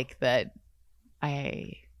do like that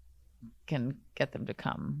I can get them to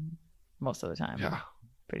come most of the time. Yeah.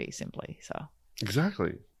 Pretty simply. So,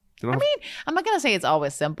 Exactly. You know, I mean, I'm not going to say it's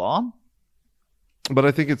always simple. but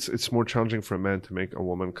I think it's more challenging for a man to make a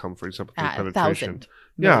woman come, for example, through penetration. 1,000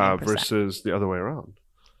 Yeah, million%. versus the other way around.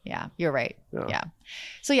 Yeah, you're right. Yeah.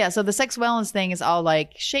 So the sex wellness thing is all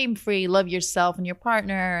like shame free, love yourself and your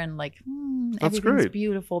partner, and like That's everything's great.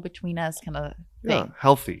 beautiful between us, kind of Yeah, thing.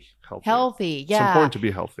 healthy. Healthy, It's yeah. important to be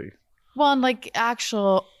healthy. Well, and like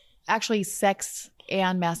actually, sex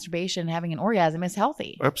and masturbation, having an orgasm is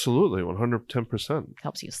healthy. Absolutely, 110%.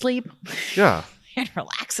 Helps you sleep. Yeah, It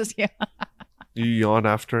relaxes you. You yawn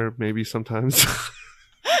after maybe sometimes.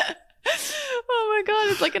 Oh my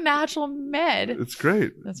God, it's like a natural med. It's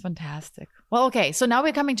great. That's fantastic. Well, okay, so now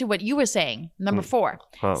we're coming to what you were saying. Number 4,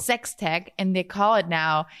 sex tech, and they call it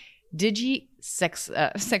now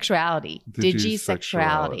sexuality.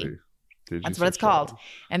 Digisexuality. That's what it's called.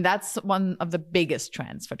 And that's one of the biggest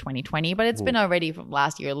trends for 2020, but it's been already from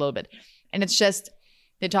last year a little bit. And it's just,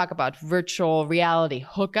 they talk about virtual reality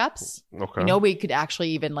hookups. Okay. You know, we could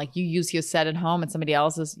actually even like you use your set at home and somebody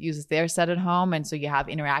else uses their set at home. And so you have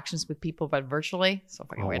interactions with people, but virtually. So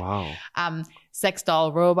fucking weird. Wow. Sex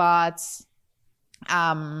doll robots.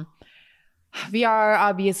 VR,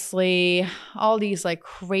 obviously. All these like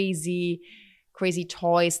crazy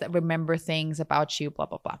toys that remember things about you, blah,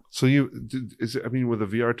 blah, blah. So with the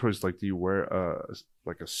VR toys, like, do you wear a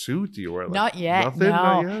suit? Do you wear like not yet, nothing? no.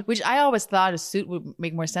 Not yet? Which I always thought a suit would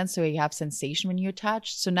make more sense so you have sensation when you're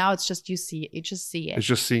touched. So now it's just you just see it. It's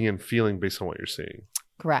just seeing and feeling based on what you're seeing.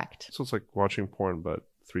 Correct. So it's like watching porn, but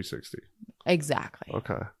 360. Exactly.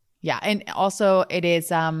 Okay. Yeah, and also it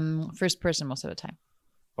is first person most of the time.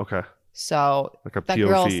 Okay. So like a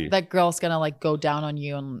POV. that girl's gonna like go down on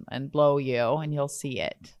you and blow you, and you'll see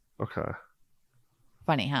it. Okay.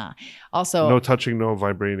 Funny, huh? Also, no touching, no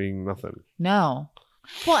vibrating, nothing. No.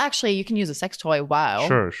 Well, actually, you can use a sex toy while.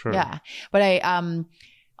 Sure. Yeah, but I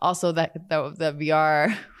also the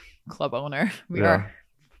VR club owner from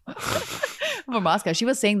Moscow. She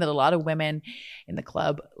was saying that a lot of women in the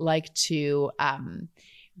club like to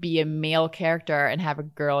be a male character and have a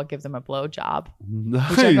girl give them a blowjob. Nice.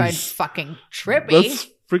 Which I find fucking trippy. That's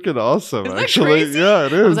freaking awesome, Isn't actually. That crazy? Yeah,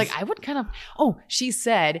 it is. I was like, I would kind of. Oh, she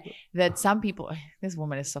said that some people. This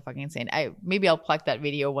woman is so fucking insane. Maybe I'll plug that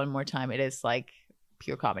video one more time. It is like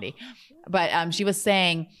pure comedy. But she was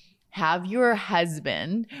saying, have your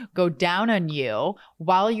husband go down on you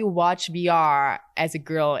while you watch VR as a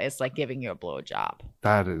girl is like giving you a blowjob.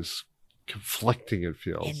 That is conflicting. It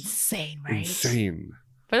feels insane, right? Insane.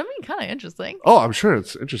 But I mean, kind of interesting. Oh, I'm sure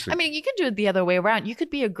it's interesting. I mean, you could do it the other way around. You could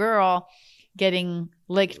be a girl getting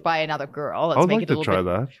licked by another girl. Let's I would make like it a to little try bit,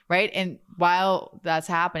 that. right? And while that's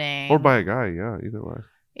happening, or by a guy, yeah, either way.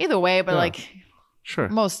 Either way, but like, sure,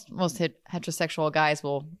 most heterosexual guys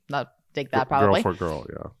will not dig that probably. Girl for girl,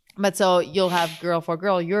 yeah. But so you'll have girl for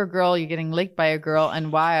girl. You're a girl, you're getting licked by a girl,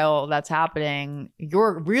 and while that's happening,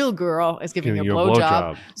 your real girl is giving you a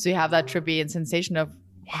blowjob. So you have that trippy and sensation of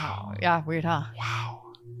wow, yeah, weird, huh? Wow.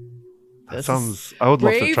 That sounds. I would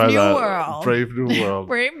love to try that. World. Brave new world.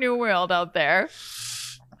 Brave new world out there.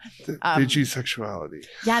 Digisexuality.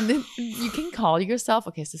 Yeah, you can call yourself.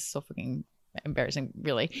 Okay, so this is so fucking embarrassing,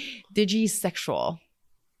 really. Digisexual.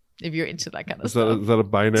 If you're into that kind of stuff. Is that a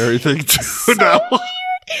binary thing too? So now? Weird.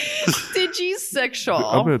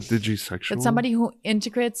 Digisexual. I'm a digisexual. It's somebody who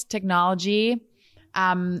integrates technology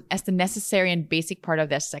as the necessary and basic part of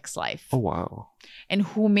their sex life. Oh, wow. And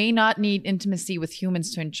who may not need intimacy with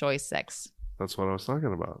humans to enjoy sex. That's what I was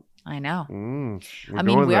talking about. I know.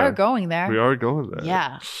 We are going there. We are going there.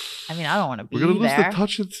 Yeah. I mean, I don't want to be there. We're going to lose the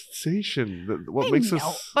touch and sensation. What makes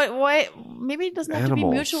us... But what? Maybe it doesn't have to be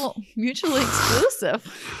mutually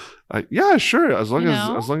exclusive. Yeah, sure. As long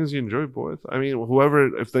as you enjoy both. I mean,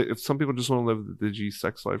 whoever, if some people just want to live the digi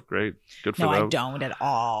sex life, great, good for them. No, I don't at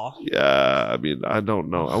all. Yeah, I mean, I don't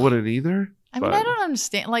know. I wouldn't either. I mean, I don't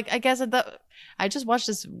understand. Like, I guess I just watched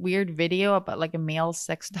this weird video about like a male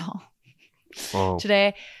sex doll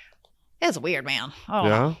today. It's weird, man. Oh,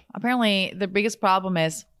 yeah. Apparently, the biggest problem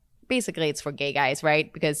is basically it's for gay guys,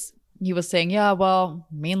 right? Because he was saying, yeah, well,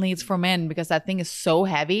 mainly it's for men because that thing is so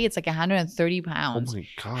heavy. It's like 130 pounds. Oh my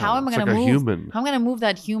god! How am I going to move? Human. How am I going to move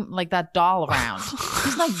that doll around?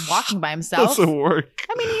 He's not walking by himself. Doesn't work.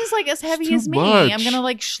 I mean, he's like as heavy as me. Much. I'm going to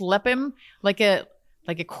like schlep him like a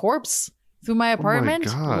corpse through my apartment,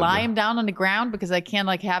 lie him down on the ground because I can't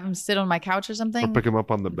like have him sit on my couch or something. Or pick him up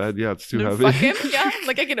on the bed. Yeah, it's too heavy. Fuck him. Yeah,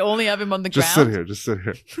 like I can only have him on the ground. Just sit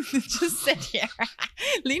here. Just sit here.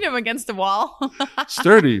 Lean him against the wall.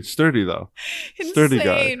 Sturdy though. Insane, sturdy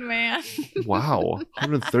guy. Man. Wow,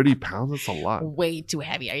 130 pounds. That's a lot. Way too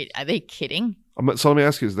heavy. Are they kidding? So let me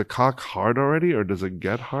ask you: is the cock hard already, or does it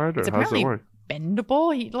get hard, or how does it work?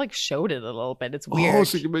 Bendable. He like showed it a little bit. It's weird. Oh,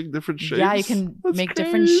 so you can make different shapes. Yeah, you can make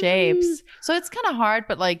different shapes. So it's kind of hard,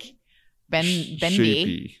 but like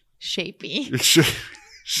bendy, shapey,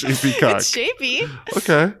 shapey cock. It's shapey.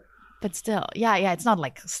 Okay. But still, yeah, it's not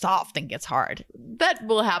like soft and gets hard. That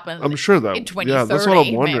will happen. I'm sure that. In 2030, yeah, that's what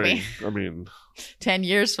I'm wondering. Maybe. I mean, 10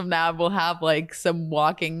 years from now, we'll have like some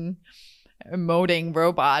walking, emoting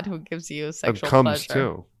robot who gives you sexual and comes pleasure.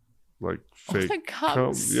 too. like Oh, fake the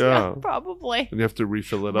cups. Yeah. Probably. And you have to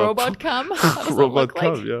refill it up. Robot cum. How does that Robot look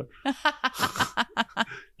cum, like? yeah.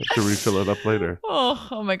 You have to refill it up later.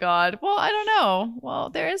 Oh my God. Well, I don't know. Well,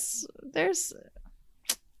 there's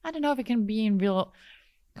I don't know if it can be in real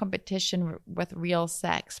competition with real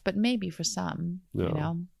sex, but maybe for some, Yeah. you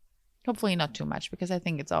know, hopefully not too much, because I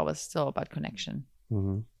think it's always still about connection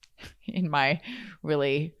Hmm. in my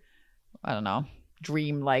really, I don't know,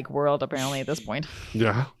 dream-like world, apparently at this point.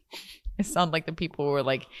 Yeah. I sound like the people who were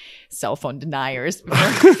like cell phone deniers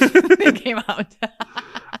before they came out.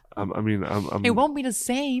 I mean, I'm It won't be the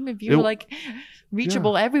same if you're It- like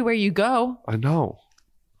reachable everywhere you go. I know.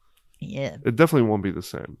 Yeah, It definitely won't be the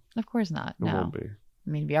same. of course not. It No, won't be. I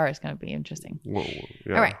mean VR is going to be interesting. Whoa,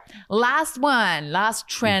 yeah. All right, last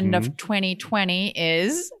trend Mm-hmm. of 2020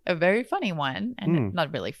 is a very funny one, and Mm.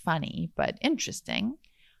 not really funny, but interesting.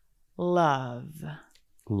 Love.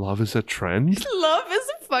 Love is a trend? Love is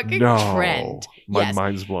a fucking No. trend. My Yes.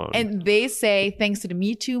 mind's blown. And they say, thanks to the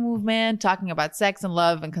Me Too movement, talking about sex and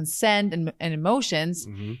love and consent and emotions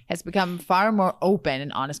Mhm. has become far more open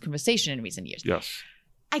and honest conversation in recent years. Yes.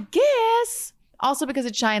 I guess also because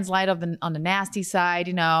it shines light on the nasty side,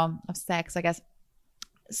 you know, of sex, I guess.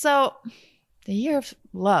 So the year of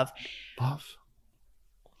love. Love.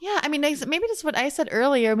 Yeah, I mean, maybe that's what I said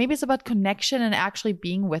earlier. Maybe it's about connection and actually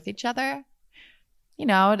being with each other. You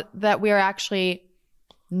know, that we are actually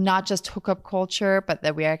not just hookup culture, but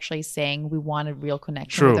that we're actually saying we want a real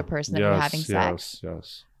connection True. with the person that we're having sex.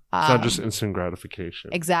 Yes. It's not just Um, instant gratification.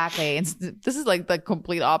 Exactly. This is like the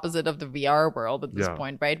complete opposite of the VR world at this Yeah.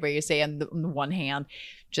 point, right? Where you say on the one hand,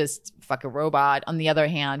 just fuck a robot. On the other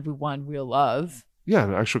hand, we want real love. Yeah,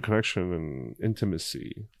 an actual connection and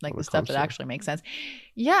intimacy. Like when the it stuff comes that to- actually makes sense.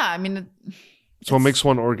 Yeah, I mean, So it it's makes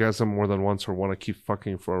one orgasm more than once or want to keep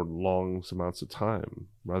fucking for long amounts of time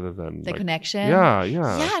rather than the like, connection. Yeah.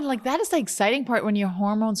 Yeah, and like that is the exciting part when your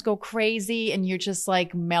hormones go crazy and you're just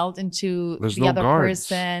like melt into There's the no other guards.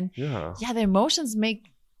 person. Yeah. Yeah, the emotions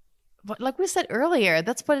make, but like we said earlier,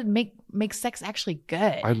 that's what makes sex actually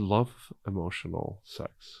good. I love emotional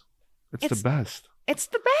sex. It's It's the best. It's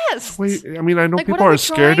the best. Wait, I mean, I know Like, what people are we are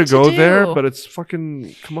scared to trying go to there, do? but it's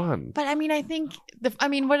fucking, come on. But I mean, I think the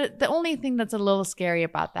only thing that's a little scary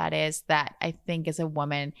about that is that I think as a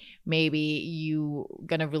woman, maybe you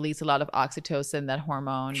gonna release a lot of oxytocin, that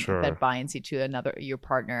hormone Sure. that binds you to your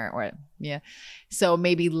partner, or yeah. So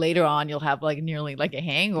maybe later on you'll have like nearly like a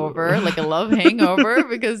hangover, like a love hangover,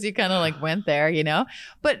 because you kind of like went there, you know.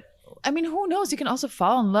 But I mean, who knows? You can also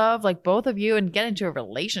fall in love, like both of you, and get into a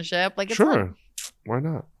relationship. Like it's not- Sure. Why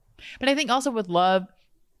not? but I think also with love,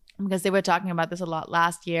 because they were talking about this a lot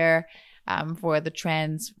last year for the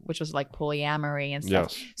trends, which was like polyamory and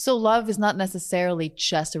stuff. Yes. So love is not necessarily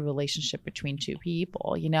just a relationship between two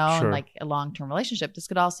people, you know, Sure. and like a long-term relationship. This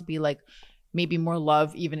could also be like maybe more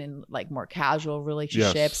love even in like more casual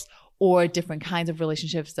relationships, or different kinds of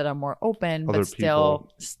relationships that are more open, Other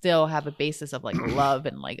but still have a basis of like love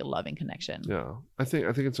and like a loving connection. Yeah. I think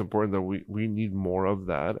it's important that we need more of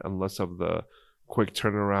that and less of the quick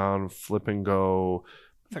turnaround, flip and go,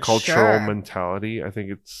 For cultural sure. mentality. I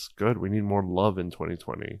think it's good. We need more love in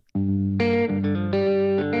 2020.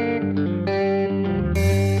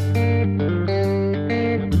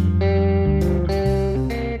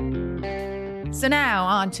 So now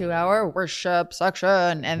on to our worship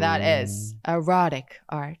section, and that is erotic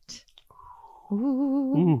art.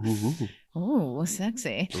 Ooh. Ooh. Ooh,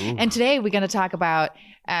 sexy. Ooh. And today we're going to talk about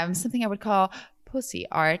something I would call pussy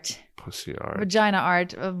art, Pussy art. vagina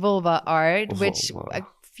art, vulva art, which Vulva. a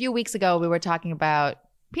few weeks ago we were talking about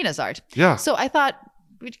penis art. Yeah. So I thought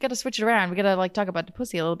we got to switch it around. We got to like talk about the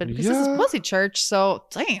pussy a little bit, because this is Yeah. pussy church. So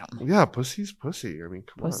damn, Yeah, pussy's pussy. I mean,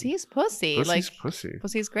 come pussy's pussy. on. Like Pussy's pussy.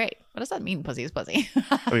 pussy's great. What does that mean? Pussy's pussy.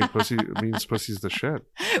 I mean, pussy means pussy's the shit.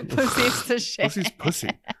 Pussy's the shit. Pussy's pussy.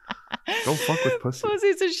 Don't fuck with pussy.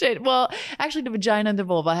 Pussy's the shit. Well, actually, the vagina and the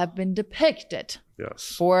vulva have been depicted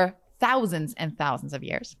Yes. for thousands and thousands of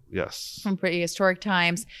years, Yes. from prehistoric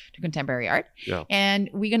times to contemporary art. Yeah. And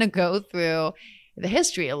we're going to go through the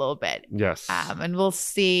history a little bit. Yes. And we'll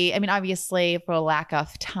see. I mean, obviously, for lack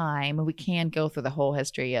of time, we can't go through the whole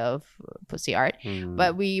history of pussy art. Mm.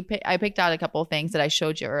 But I picked out a couple of things that I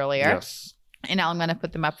showed you earlier. Yes. And now I'm going to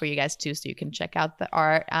put them up for you guys too, so you can check out the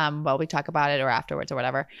art while we talk about it, or afterwards, or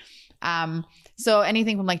whatever. So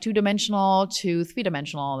anything from like 2-dimensional to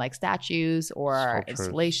 3-dimensional, like statues or Sculptures.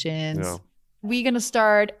 installations. Yeah. We're going to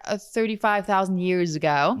start 35,000 years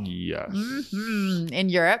ago. Yes. In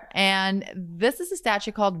Europe, and this is a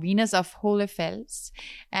statue called Venus of Hohlefels,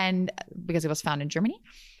 and because it was found in Germany,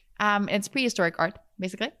 it's prehistoric art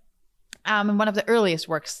basically, and one of the earliest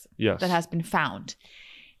works Yes. that has been found.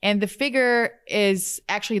 And the figure is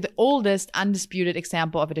actually the oldest undisputed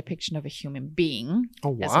example of a depiction of a human being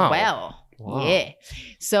as well. Wow. Yeah.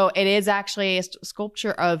 So it is actually a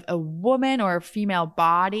sculpture of a woman or a female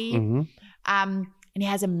body. Mm-hmm. And it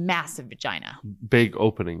has a massive vagina. Big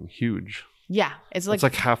opening, huge. Yeah. It's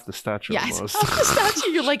like half the statue almost. It's half the statue.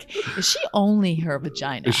 You're like, is she only her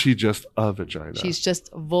vagina? Is she just a vagina? She's just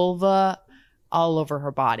vulva all over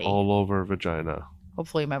her body. All over vagina.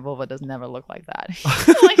 Hopefully my vulva doesn't ever look like that.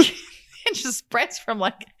 Like it just spreads from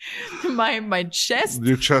like my chest.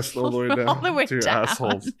 Your chest all the way down. All the way to your down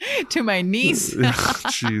asshole. to my knees.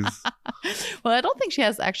 Jeez. Well, I don't think she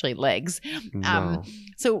has actually legs. No.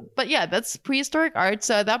 So, but yeah, that's prehistoric art.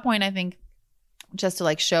 So at that point, I think just to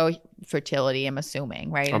like show fertility, I'm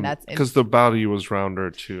assuming, right? And that's because the body was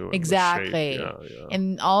rounder too. and the exactly. shape. Yeah.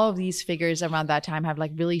 And all of these figures around that time have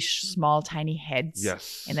like really small, tiny heads.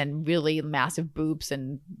 Yes. And then really massive boobs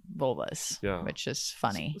and vulvas. Yeah. Which is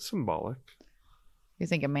funny. It's symbolic. You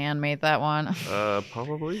think a man made that one?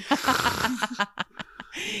 Probably.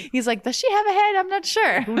 He's like, does she have a head? I'm not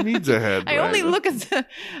sure. Who needs a head? I only look at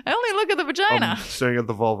the vagina. I'm staring at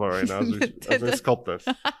the vulva right now as I sculpt this.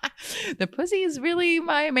 The pussy is really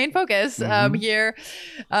my main focus here,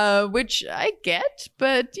 which I get,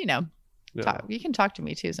 but you know, you can talk to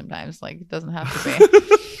me too sometimes. Like it doesn't have to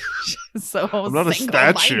be. So I'm not a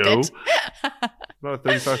statue. I'm not a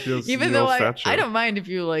 35-year-old Even though statue. I don't mind if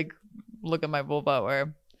you like look at my vulva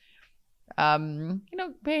or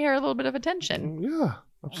pay her a little bit of attention. Yeah,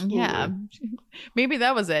 absolutely. Yeah. Maybe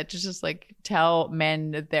that was it. Just like tell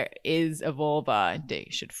men that there is a vulva. They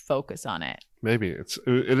should focus on it. Maybe it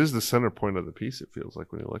is the center point of the piece, it feels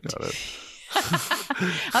like when you look at it.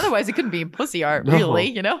 Otherwise it couldn't be pussy art, No. really,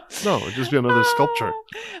 you know? No, it'd just be another sculpture.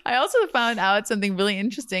 I also found out something really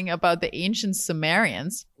interesting about the ancient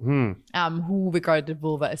Sumerians, who regarded the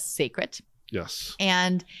vulva as sacred. Yes.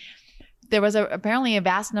 And there was apparently a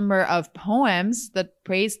vast number of poems that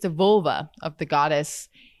praised the vulva of the goddess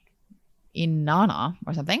Inanna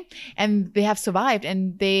or something. And they have survived.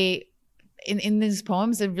 And they, in these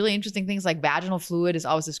poems, there are really interesting things like vaginal fluid is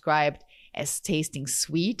always described as tasting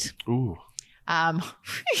sweet. Ooh.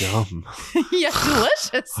 Yum. Yeah,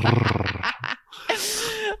 delicious.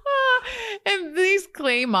 And these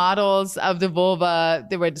clay models of the vulva,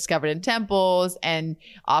 they were discovered in temples and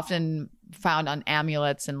often found on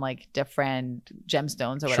amulets and like different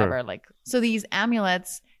gemstones or whatever. Sure. Like, so these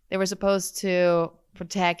amulets, they were supposed to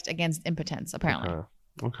protect against impotence, apparently.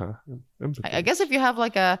 Okay. I guess if you have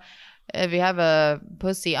a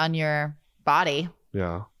pussy on your body,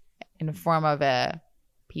 yeah, in the form of a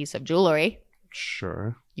piece of jewelry,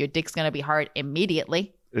 sure, your dick's gonna be hard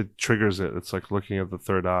immediately. It triggers it. It's like looking at the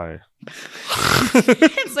third eye.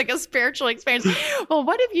 It's like a spiritual experience. Well,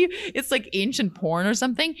 what if it's like ancient porn or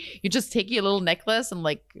something? You just take your little necklace and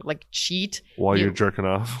like cheat while you're jerking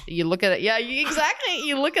off. You look at it. Yeah, exactly.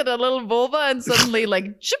 You look at a little vulva and suddenly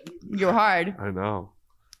like, chip, you're hard. I know.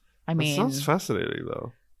 I mean, that sounds fascinating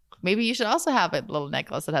though. Maybe you should also have a little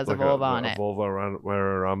necklace that has like a vulva on it. A vulva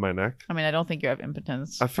around my neck. I mean, I don't think you have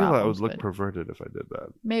impotence. I feel like I would problems, look perverted if I did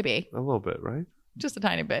that. Maybe. A little bit, right? Just a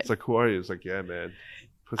tiny bit. It's like, who are you? It's like, yeah, man.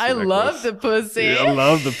 Pussy I necklace. love the pussy. Yeah, I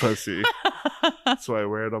love the pussy. That's why I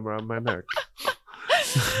wear it around my neck.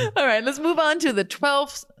 All right, let's move on to the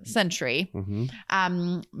 12th century,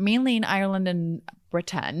 mainly in Ireland and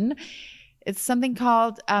Britain. It's something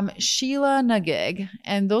called Sheila na gig,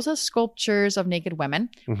 and those are sculptures of naked women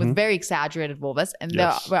with very exaggerated vulvas, and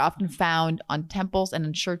they were often found on temples and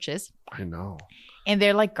in churches. I know. And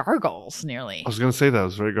they're like gargoyles, nearly. I was gonna say that. It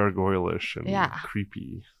was very gargoyle-ish and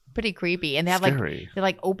creepy. Pretty creepy, and they have scary. they're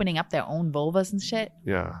like opening up their own vulvas and shit.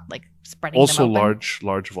 Yeah, like spreading. Also, them open.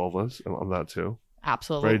 large vulvas on that too.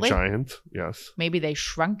 Absolutely, very giant. Yes. Maybe they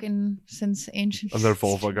shrunk since ancient. And their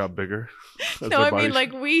vulva got bigger. No, I mean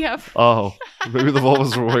like we have. Oh, maybe the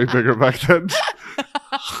vulvas were way bigger back then.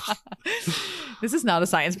 This is not a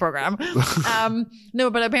science program. No,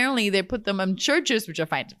 but apparently they put them in churches, which I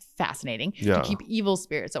find fascinating, to keep evil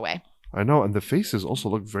spirits away. I know, and the faces also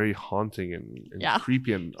look very haunting and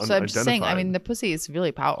creepy and unidentified. So I'm just saying, I mean, the pussy is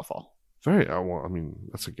really powerful. Very, I mean,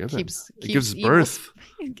 that's a given. It gives birth.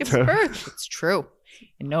 It gives birth. It's true.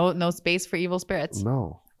 And no space for evil spirits.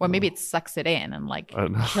 No. Or maybe it sucks it in and like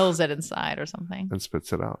kills it inside or something. And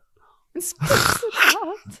spits it out.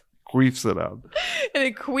 Queefs it out. And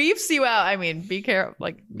it queefs you out. I mean, be careful.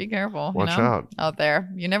 Watch out. Out there.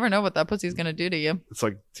 You never know what that pussy's going to do to you. It's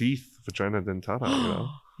like teeth, vagina dentata, you know?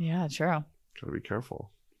 Yeah, true. Gotta be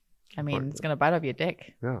careful. I mean, it's going to bite off your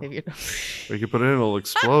dick. Yeah. Or you can put it in, it'll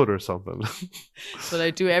explode or something. That's what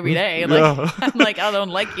I do every day. Like, I'm like, I don't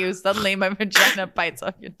like you. Suddenly my vagina bites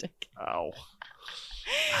off your dick. Ow.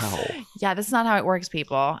 How? Yeah, this is not how it works,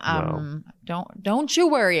 people. Don't you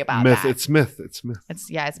worry about Myth. that. It's myth. It's myth.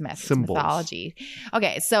 It's myth. Symbols. It's mythology.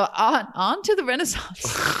 Okay, so on to the Renaissance.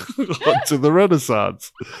 To the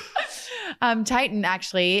Renaissance. Titan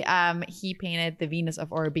actually, he painted the Venus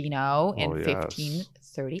of Urbino in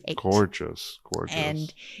 1538. Gorgeous.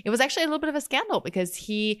 And it was actually a little bit of a scandal because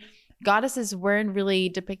goddesses weren't really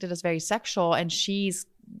depicted as very sexual, and she's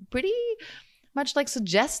pretty much like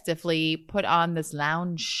suggestively put on this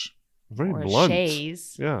lounge very or blunt.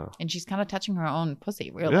 chaise. Yeah. And she's kind of touching her own pussy,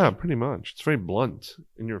 really. Yeah, pretty much. It's very blunt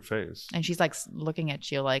in your face. And she's like looking at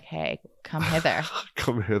you like, hey, come hither.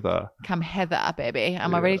 Come hither. Come hither, baby.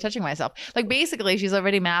 I'm already touching myself. Like basically she's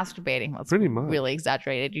already masturbating. That's pretty much. Really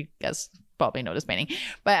exaggerated. You guys probably know this painting.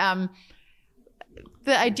 But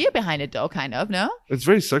the idea behind it though, kind of, no? It's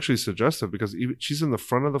very sexually suggestive because she's in the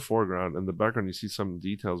front of the foreground. In the background you see some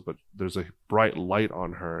details, but there's a bright light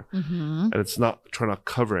on her. And it's not trying to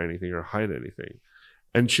cover anything or hide anything.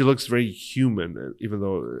 And she looks very human, even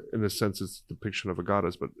though in a sense it's a depiction of a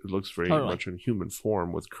goddess, but it looks very much in human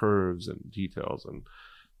form with curves and details. And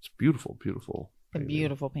it's beautiful a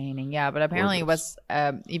beautiful painting. Yeah, but apparently it was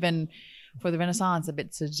even for the Renaissance a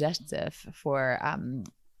bit suggestive for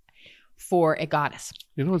a goddess.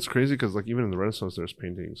 You know, it's crazy because like even in the Renaissance there's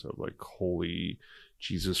paintings of like holy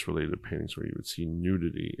Jesus related paintings where you would see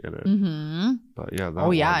nudity in it. But yeah,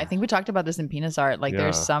 I think we talked about this in Penis Art. Like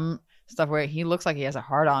there's some stuff where he looks like he has a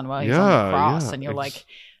heart on while he's on the cross, and you're like,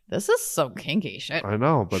 this is some kinky shit. I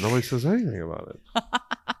know, but nobody says anything about it.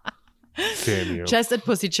 Damn you. Just at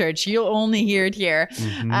Pussy Church, you'll only hear it here.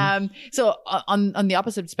 So on the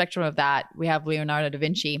opposite spectrum of that, we have Leonardo da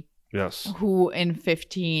Vinci. Yes. Who in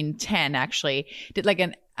 1510 actually did like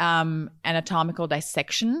an anatomical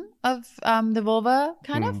dissection of the vulva,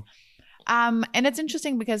 kind of. And it's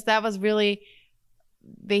interesting because that was really,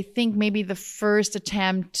 they think maybe the first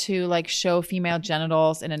attempt to like show female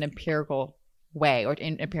genitals in an empirical way or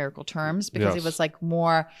in empirical terms, because it was like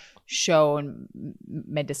more shown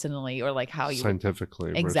medicinally or like how you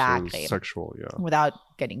scientifically exactly sexual, without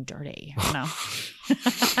getting dirty, you know.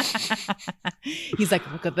 He's like,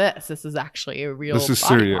 look at this is actually a real this is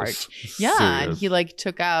body serious. part. Yeah, serious. And he like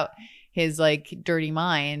took out his like dirty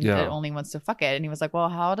mind that only wants to fuck it, and he was like, well,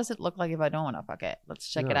 how does it look like if I don't want to fuck it? Let's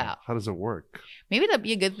check it out. How does it work? Maybe that'd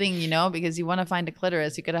be a good thing, you know, because you want to find a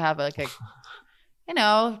clitoris, you could have like a you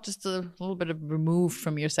know, just a little bit of remove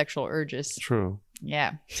from your sexual urges. True.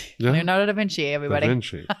 Yeah. Leonardo da Vinci, everybody. Da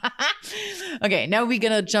Vinci. Okay, now we're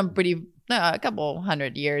gonna jump a couple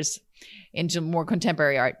hundred years into more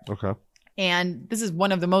contemporary art. Okay. And this is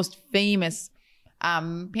one of the most famous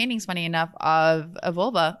paintings, funny enough, of a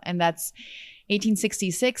vulva, and that's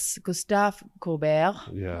 1866, Gustave Courbet.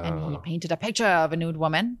 Yeah. And he painted a picture of a nude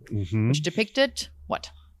woman, which depicted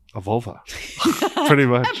what? A vulva. Pretty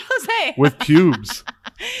much. Say. With pubes.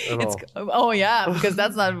 Oh yeah, because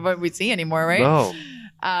that's not what we see anymore, right? No.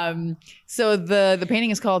 So the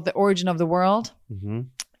painting is called The Origin of the World.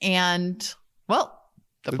 And well,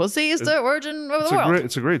 the pussy is the origin of the world.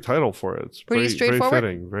 It's a great title for it. It's pretty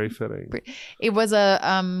straightforward. Very fitting. It was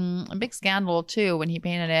a big scandal too when he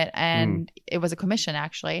painted it, and it was a commission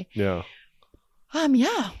actually. Yeah.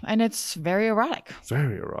 Yeah, and it's very erotic.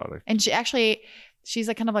 Very erotic. And she's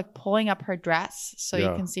like kind of like pulling up her dress so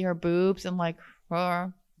you can see her boobs and like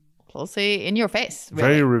her pussy in your face. Really.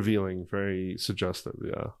 Very revealing, very suggestive.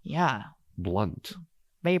 Yeah. Yeah. Blunt.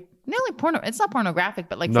 Nearly it's not pornographic,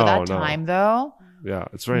 but like for that time though. Yeah,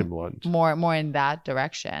 it's very blunt. More in that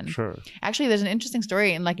direction. Sure. Actually, there's an interesting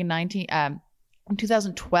story in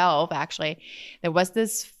 2012. Actually, there was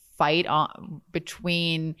this fight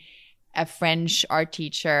between a French art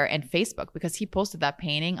teacher and Facebook, because he posted that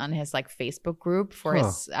painting on his like Facebook group for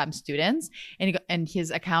his students, and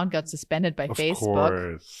his account got suspended by Facebook.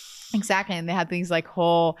 Course. Exactly, and they had these like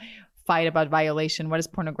whole fight about violation. What is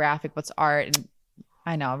pornographic? What's art? And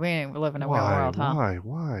I know we live in a weird world, huh?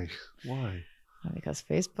 Why? Because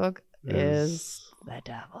Facebook is the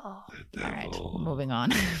devil. All right, moving on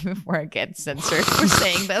before I get censored for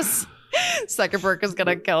saying this. Zuckerberg is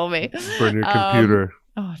gonna kill me. Burn your computer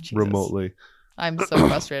remotely. I'm so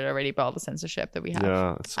frustrated already by all the censorship that we have.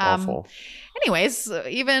 Yeah, it's awful. Anyways,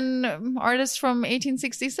 even artists from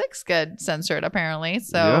 1866 get censored apparently,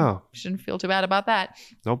 so shouldn't feel too bad about that.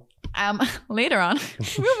 Nope. Later on,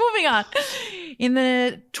 we're moving on. In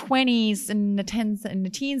the 20s and the teens and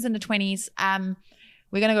the 20s,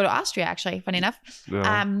 we're gonna go to Austria. Actually, funny enough,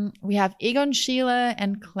 we have Egon Schiele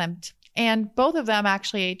and Klimt, and both of them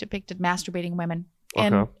actually depicted masturbating women.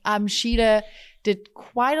 Okay. And Schiele did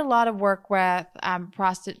quite a lot of work with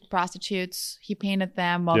prostitutes. He painted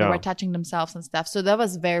them while they were touching themselves and stuff. So that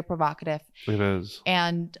was very provocative. It is.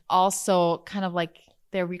 And also kind of like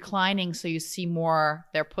they're reclining so you see more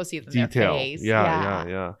their pussy than their face.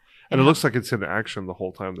 Yeah. And it looks like it's in action the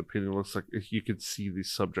whole time. The painting looks like you could see these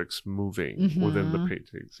subjects moving within the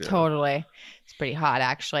paintings. Yeah. Totally. It's pretty hot,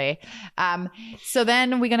 actually. So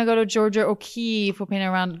then we're going to go to Georgia O'Keeffe, who painted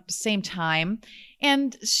around the same time.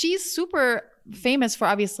 And she's super famous for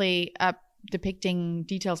obviously depicting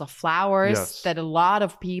details of flowers that a lot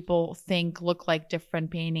of people think look like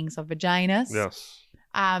different paintings of vaginas. Yes.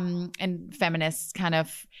 And feminists kind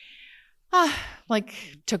of like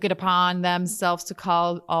took it upon themselves to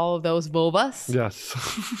call all of those vulvas. Yes.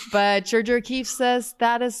 But Georgia O'Keeffe says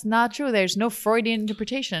that is not true. There's no Freudian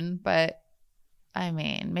interpretation, but I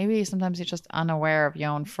mean, maybe sometimes you're just unaware of your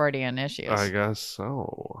own Freudian issues. I guess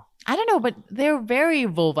so. I don't know, but they're very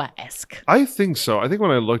vulva-esque. I think so. I think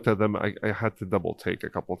when I looked at them, I had to double take a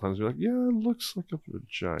couple of times. You're like, yeah, it looks like a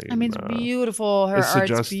vagina. I mean, it's beautiful. Her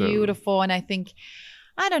art's beautiful. And I think,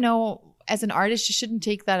 I don't know, as an artist, you shouldn't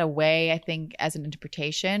take that away, I think, as an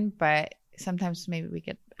interpretation. But sometimes maybe we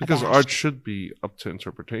get because art should be up to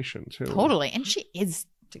interpretation, too. Totally. And she is.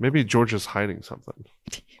 Maybe Georgia's hiding something.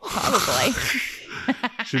 Probably.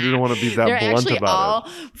 She didn't want to be that blunt about it. They're actually all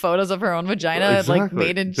photos of her own vagina, like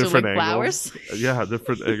made into different like flowers. Yeah,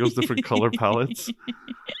 different angles, different color palettes.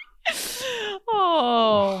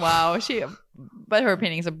 Oh, wow. But her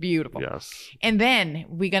paintings are beautiful. Yes. And then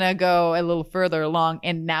we're going to go a little further along,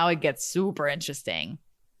 and now it gets super interesting.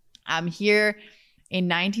 Here in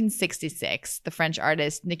 1966, the French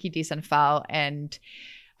artist Niki de Saint Phalle and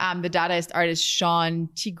the Dadaist artist Jean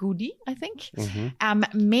Thigoudi, I think,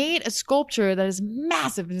 made a sculpture that is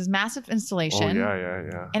massive. It is a massive installation. Oh,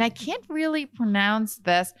 yeah. And I can't really pronounce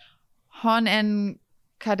this. Hon en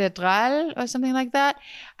Cathédrale or something like that,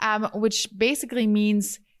 which basically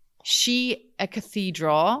means a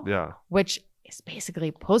cathedral. Yeah. Which is basically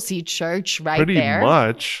Pussy Church right Pretty there. Pretty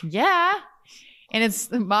much. Yeah. And it's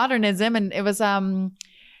modernism, and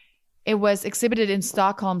it was exhibited in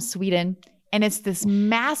Stockholm, Sweden. And it's this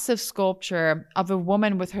massive sculpture of a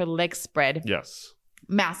woman with her legs spread. Yes.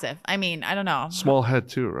 Massive. I mean, I don't know. Small head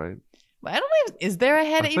too, right? I don't know. Is there a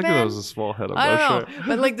head even? I think it was a small head. I don't know.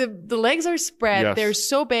 But like the legs are spread. Yes. They're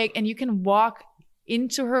so big, and you can walk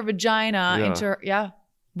into her vagina, into her,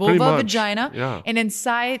 vulva vagina. Yeah. And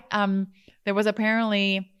inside, there was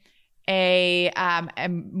apparently a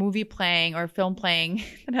movie playing or film playing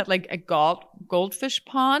that had like a goldfish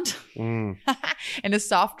pond and a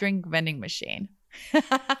soft drink vending machine.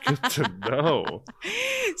 Good to know.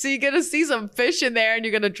 So you're gonna see some fish in there, and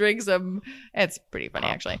you're gonna drink some. It's pretty funny,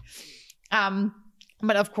 actually.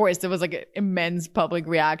 But of course, there was like an immense public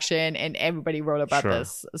reaction, and everybody wrote about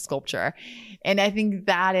this sculpture. And I think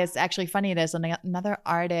that is actually funny. There's another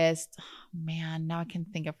artist. Oh, man, now I can't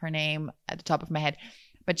think of her name at the top of my head.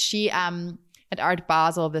 But she, at Art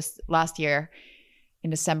Basel this last year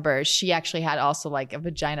in December, she actually had also like a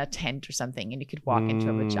vagina tent or something, and you could walk into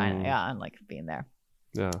a vagina, and like be in there.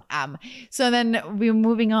 Yeah. So then we're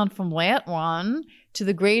moving on from that one to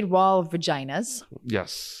the Great Wall of Vaginas.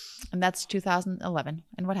 Yes. And that's 2011.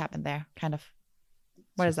 And what happened there? Kind of.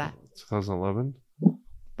 What is that? 2011.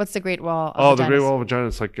 What's the Great Wall of Vaginas? The Great Wall of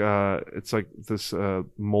Vaginas. It's like this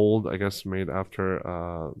mold, I guess, made after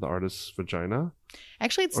the artist's vagina.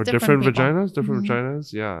 Actually, it's or different vaginas. Different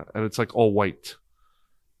vaginas. Yeah, and it's like all white.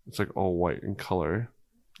 It's like all white in color.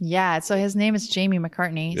 Yeah. So his name is Jamie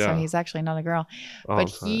McCartney. Yeah. So he's actually not a girl, but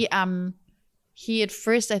he at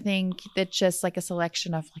first, I think, did just like a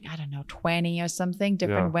selection of like, I don't know, 20 or something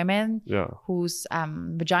different women whose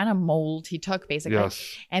vagina mold he took basically.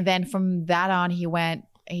 Yes. And then from that on,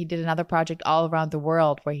 he did another project all around the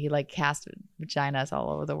world where he like cast vaginas all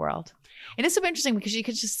over the world. And it's super interesting because you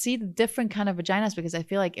could just see the different kind of vaginas, because I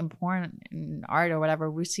feel like in porn and art or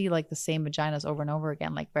whatever, we see like the same vaginas over and over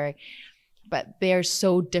again, but they're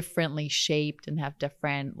so differently shaped and have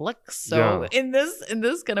different looks. So in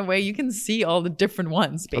this kind of way, you can see all the different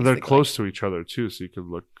ones, basically. And they're close to each other too, so you could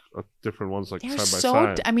look at different ones like side by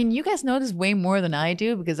side. I mean, you guys know this way more than I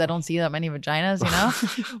do because I don't see that many vaginas, you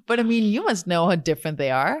know? But I mean, you must know how different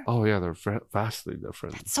they are. Oh yeah, they're vastly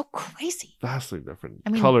different. That's so crazy. Vastly different. I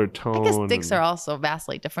mean, color, tone. I guess dicks are also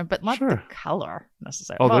vastly different, but not the color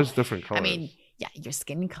necessarily. Oh, there's different colors. I mean, yeah, your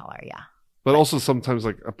skin color, yeah. But also sometimes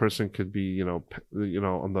like a person could be, you know,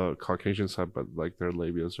 on the Caucasian side, but like their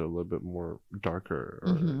labias are a little bit more darker,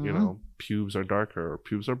 or you know, pubes are darker, or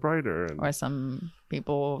pubes are brighter, or some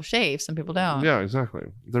people shave, some people don't. Yeah, exactly.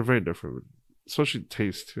 They're very different, especially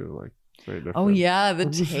taste too. Like very different. Oh yeah, the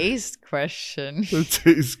taste question. The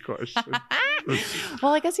taste question.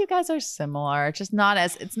 Well, I guess you guys are similar. It's not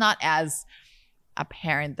as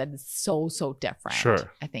apparent that it's so different.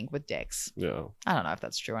 Sure. I think with dicks. Yeah. I don't know if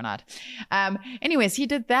that's true or not. Anyways, he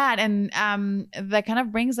did that, and that kind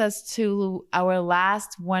of brings us to our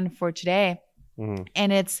last one for today. Mm-hmm.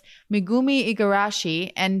 And it's Megumi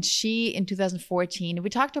Igarashi, and she in 2014. We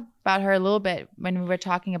talked about her a little bit when we were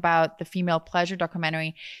talking about the female pleasure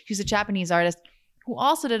documentary. She's a Japanese artist who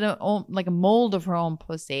also did a mold of her own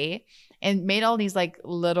pussy and made all these like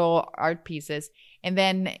little art pieces. And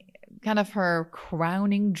then kind of her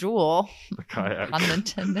crowning jewel, The kayak.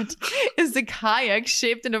 unintended, is the kayak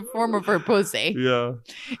shaped in the form of her pussy. Yeah.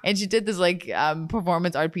 And she did this like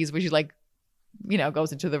performance art piece where she like,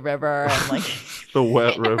 goes into the river and like The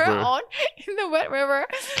wet in the wet river.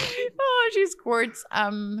 Oh, she squirts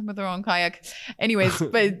with her own kayak. Anyways,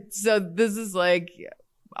 but so this is like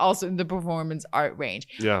also in the performance art range.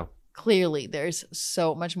 Yeah. Clearly, there's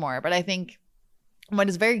so much more. But I think what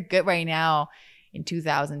is very good right now in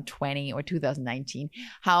 2020 or 2019,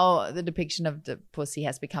 how the depiction of the pussy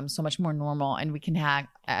has become so much more normal, and we can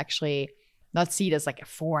actually not see it as like a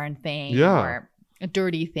foreign thing or a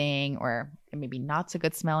dirty thing or maybe not so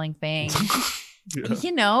good smelling thing. Yeah.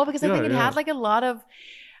 Because I think it had like a lot of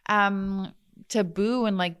taboo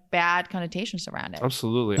and like bad connotations around it.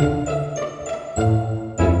 Absolutely.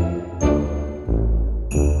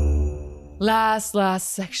 Last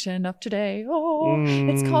section of today.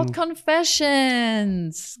 It's called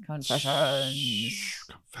confessions.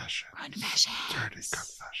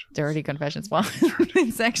 Dirty confessions. Well,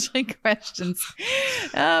 it's actually questions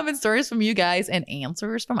and stories from you guys and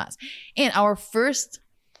answers from us. And our first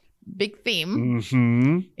big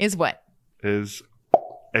theme is what? Is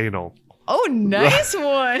anal. Oh, nice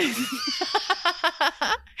one.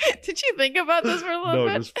 Did you think about this for a little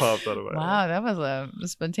bit? No, it just popped out of my head. Wow, that was a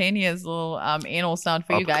spontaneous little anal sound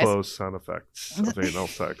for you guys. Up-close sound effects of anal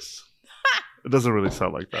sex. It doesn't really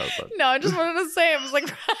sound like that. But. No, I just wanted to say, I was like,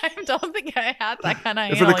 I don't think I had that kind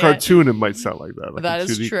of if in a cartoon, it might sound like that. Like that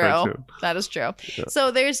is true. Cartoon. That is true. Yeah.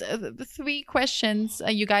 So there's 3 questions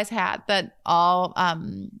you guys had that all,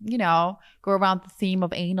 go around the theme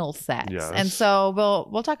of anal sex. Yes. And so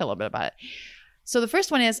we'll talk a little bit about it. So the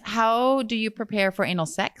first one is, how do you prepare for anal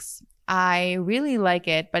sex? I really like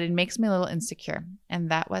it, but it makes me a little insecure.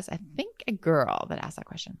 And that was, I think, a girl that asked that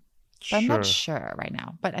question. But I'm not sure right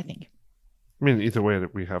now, but I think. I mean, either way,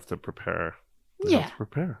 we have to prepare. We have to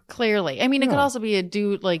prepare. Clearly. I mean, it could also be a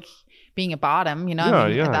dude like being a at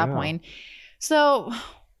that point. So,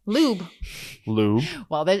 lube.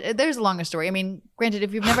 Well, there's a longer story. I mean, granted,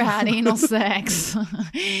 if you've never had anal sex,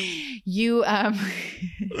 you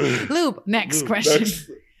lube. Next question.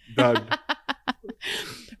 Done.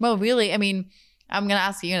 Well, really, I mean, I'm gonna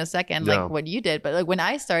ask you in a second, like what you did, but like when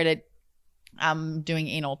I started doing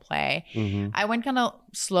anal play, I went kind of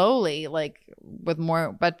slowly, like with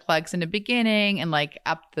more butt plugs in the beginning and like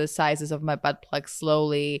up the sizes of my butt plugs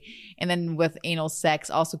slowly. And then with anal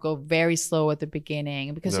sex, also go very slow at the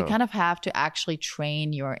beginning because you kind of have to actually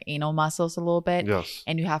train your anal muscles a little bit. Yes.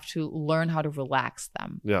 And you have to learn how to relax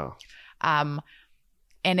them. Yeah.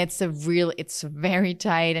 And it's very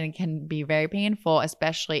tight and it can be very painful,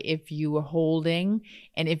 especially if you are holding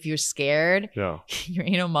and if you're scared. Yeah. Your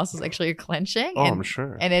anal muscles actually are clenching. Oh, I'm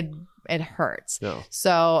sure. And it hurts. Yeah.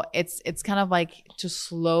 So it's kind of like to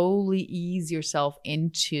slowly ease yourself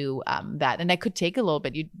into that. And that could take a little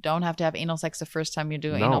bit. You don't have to have anal sex the first time you're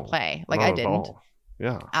doing anal play. Like I didn't.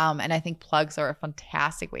 Yeah. And I think plugs are a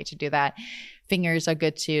fantastic way to do that. Fingers are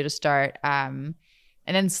good too to start.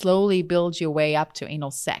 And then slowly build your way up to anal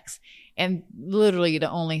sex. And literally the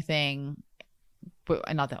only thing,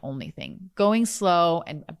 but not the only thing, going slow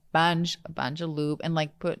and a bunch of lube and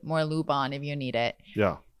like put more lube on if you need it.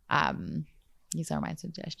 Yeah. These are my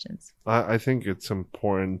suggestions. I think it's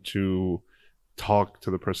important to talk to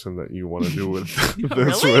the person that you want to do with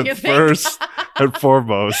this Really? with first and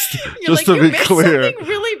foremost. You're just like, to be clear. Something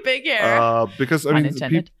really big here. Because I mean,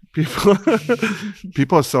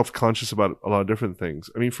 people are self-conscious about a lot of different things.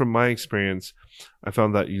 I mean, from my experience, I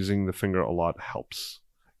found that using the finger a lot helps.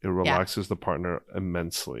 It relaxes the partner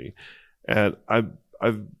immensely. And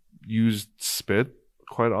I've used spit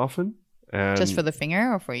quite often. And just for the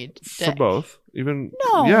finger or for you? For both. Even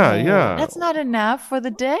no. Yeah. That's not enough for the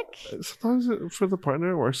dick. Sometimes for the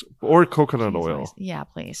partner it works. Or coconut oil. Yeah,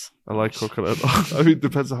 please. I like coconut oil. I mean, it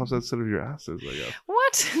depends on how sensitive your ass is, I guess.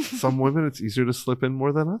 What? Some women, it's easier to slip in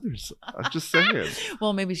more than others. I'm just saying.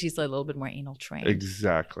 Well, maybe she's a little bit more anal trained.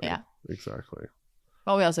 Exactly. Yeah. Exactly.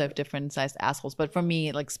 Well, we also have different sized assholes. But for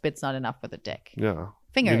me, like spit's not enough for the dick. Yeah.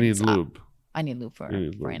 Finger. You need lube. I need lube for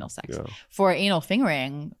anal sex. Yeah. For anal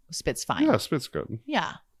fingering, spit's fine. Yeah, spit's good.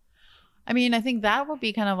 Yeah. I mean, I think that would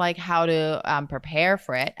be kind of like how to prepare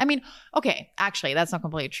for it. I mean, okay, actually, that's not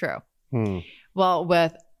completely true.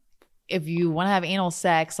 Well, if you want to have anal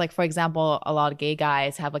sex, like for example, a lot of gay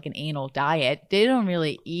guys have like an anal diet. They don't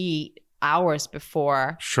really eat hours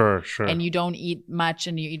before. Sure. And you don't eat much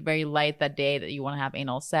and you eat very light that day that you want to have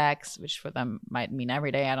anal sex, which for them might mean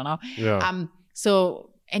every day. I don't know. Yeah.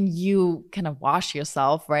 So, and you kind of wash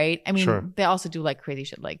yourself, right? I mean, Sure. they also do like crazy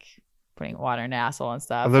shit, like putting water in the asshole and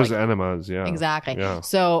stuff. And there's like, enemas, yeah. Exactly. Yeah.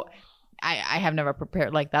 So I have never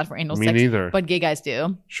prepared like that for anal Me sex. neither. But gay guys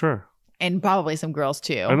do. Sure. And probably some girls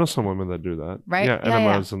too. I know some women that do that. Right? Yeah, Yeah,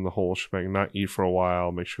 enemas and the whole shebang. Not eat for a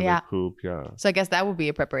while, make sure Yeah. they poop. Yeah. So I guess that would be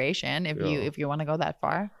a preparation Yeah. if you want to go that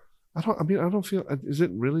far. I don't feel, is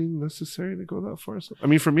it really necessary to go that far? I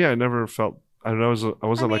mean, for me, I never felt, I wasn't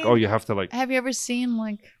like, mean, oh, you have to like, Have you ever seen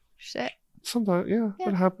like shit? sometimes, yeah, Yeah.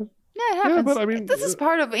 it happened. Yeah, it happens. but I mean, this is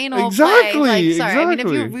part of anal exactly, play. Like, sorry, I mean, if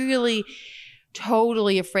exactly. you're really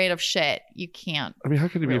totally afraid of shit, you can't. I mean, how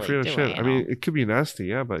can you be really afraid of do shit? I anal. mean, it could be nasty,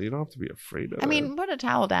 yeah, but you don't have to be afraid of it. I mean, put a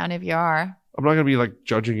towel down if you are. I'm not going to be like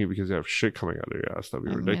judging you because you have shit coming out of your ass. That'd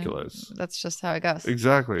be I mean, ridiculous. That's just how it goes.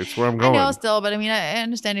 Exactly. It's where I'm I going. know still, but I mean, I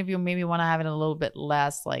understand if you maybe want to have it a little bit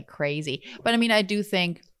less like crazy. But I mean, I do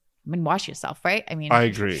think, wash yourself, right? I mean, I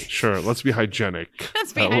agree. Sure. Let's be hygienic.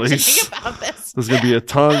 let's be at hygienic least. about this. There's going to be a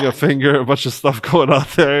tongue, a finger, a bunch of stuff going on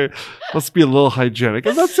there. Let's be a little hygienic.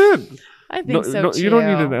 And that's it. I think so too. You don't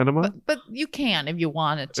need an enema. But you can if you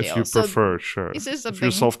wanted to. If you So prefer, sure. this is If you're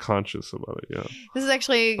something- self-conscious about it, yeah. This is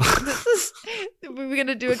actually we're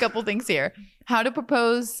gonna do a couple things here. How to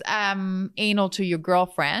propose anal to your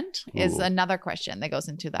girlfriend is Ooh. another question that goes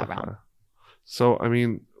into that realm. So, I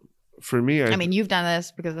mean, for me, I mean, you've done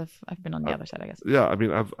this because I've been on the other side, I guess. yeah, I mean,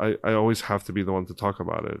 I always have to be the one to talk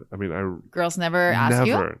about it. I mean, Girls never ask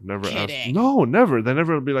you. never ask. Kidding. No, never. They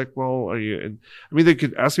never be like, well, are you in? I mean, they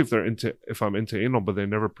could ask if I'm into anal, but they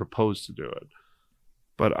never propose to do it.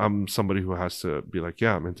 But I'm somebody who has to be like,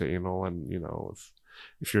 yeah, I'm into anal, and you know,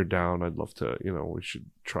 if you're down, I'd love to. You know, we should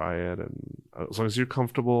try it, and as long as you're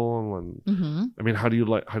comfortable. And Mm-hmm. I mean, how do you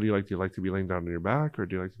like? Do you like to be laying down on your back, or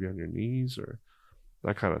do you like to be on your knees, or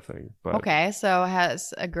that kind of thing? But Okay, so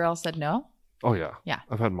has a girl said no? oh yeah, Yeah.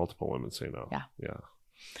 I've had multiple women say no. Yeah.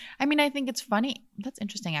 I mean, I think it's funny. That's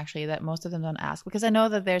interesting, actually, that most of them don't ask because I know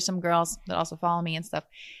that there's some girls that also follow me and stuff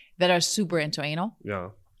that are super into anal. Yeah.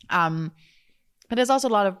 But there's also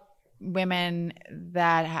a lot of women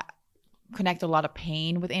that connect a lot of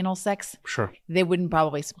pain with anal sex. Sure. They wouldn't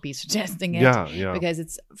probably be suggesting it. Yeah. Because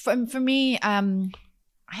it's for me.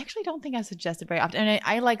 I actually don't think I suggest it very often. And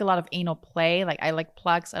I like a lot of anal play. Like I like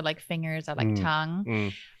plugs, I like fingers, I like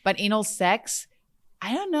tongue. But anal sex,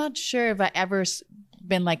 I'm not sure if I ever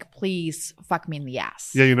been like, please fuck me in the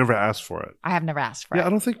ass. Yeah, you never asked for it. I have never asked for Yeah, it. I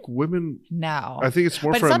don't think women. No. I think it's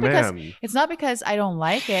more But for it's a not because man. it's not because I don't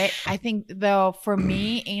like it. I think though for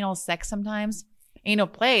me, anal sex sometimes, anal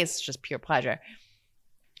play is just pure pleasure.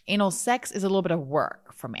 Anal sex is a little bit of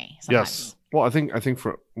work for me sometimes. Yes. Well, I think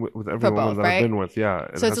with every woman both, that right? I've been with, yeah.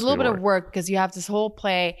 So it's a little bit of work because you have this whole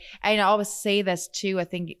play. And I always say this too. I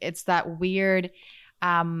think it's that weird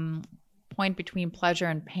point between pleasure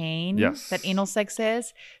and pain Yes. that anal sex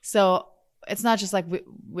is. So it's not just like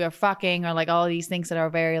we're fucking or like all these things that are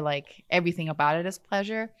very like everything about it is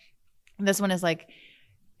pleasure. And this one is like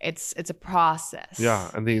it's a process. Yeah,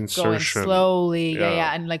 and the Going insertion. slowly, Yeah.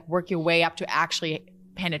 yeah, and like work your way up to actually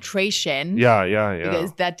penetration. Yeah.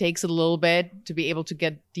 Because that takes a little bit to be able to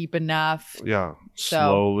get deep enough. Yeah.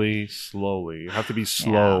 So- Slowly. You have to be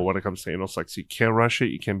slow Yeah. when it comes to anal sex. You can't rush it.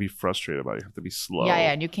 You can't be frustrated about it. You have to be slow.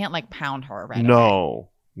 Yeah, and you can't like pound her right away. No.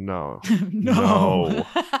 No.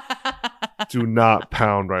 Do not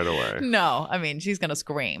pound right away. No, I mean, she's going to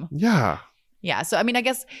scream. Yeah. Yeah. So, I mean, I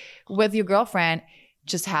guess with your girlfriend,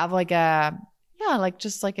 just have like a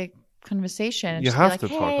conversation. And You just be have like, to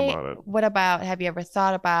talk "Hey, about it." have you ever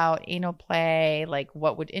thought about anal play? Like,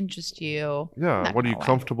 what would interest you? Yeah. Not What are you gonna lie.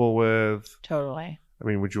 comfortable with? Totally. I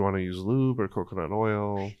mean, would you want to use lube or coconut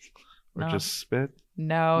oil or No. just spit?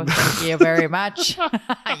 No, thank you very much.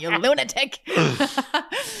 You lunatic.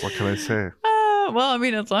 What can I say? Well, I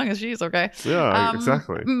mean, as long as she's okay. Yeah,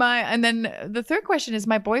 exactly. And then the third question is,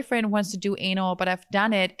 my boyfriend wants to do anal, but I've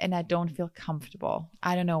done it and I don't feel comfortable.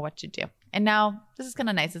 I don't know what to do. And now this is kind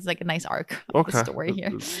of nice. It's like a nice arc of Okay. the story here.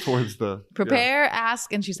 It's towards the Prepare,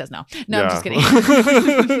 ask, and she says no. No, Yeah. I'm just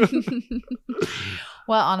kidding.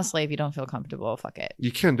 Well, honestly, if you don't feel comfortable, fuck it.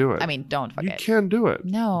 You can't do it. I mean, don't fuck you it. can do it.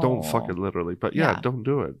 No. Don't fuck it literally. But yeah, Yeah. don't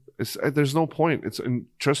do it. there's no point. It's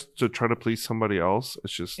just to try to please somebody else.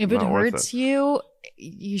 It's just if not it worth hurts you,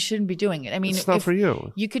 you shouldn't be doing it. I mean, it's not for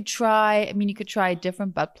you. You could try. I mean, you could try a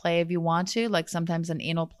different butt play if you want to. Like sometimes an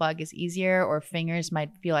anal plug is easier, or fingers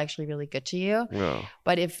might feel actually really good to you. Yeah.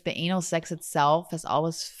 But if the anal sex itself has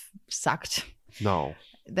always sucked, No.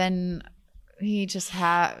 then he just he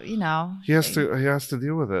has to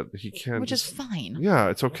deal with it. He can't. Which is fine. Yeah,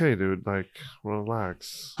 it's okay, dude. Like,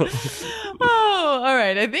 relax. Oh, all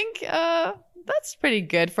right. I think that's pretty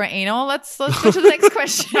good for anal. Let's go to the next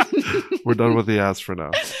question. We're done with the ass for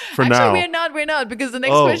now. Actually, we're not because the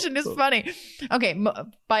next question is funny. Okay,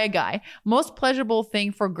 by a guy. Most pleasurable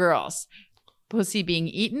thing for girls: pussy being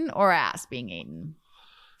eaten or ass being eaten?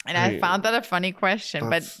 And I found that a funny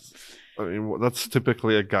question, but. I mean, that's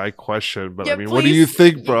typically a guy question, but yeah, I mean, what do you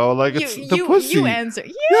think, bro? Like, it's the pussy. You answer.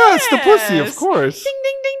 Yes. Yeah, it's the pussy, of course. Ding,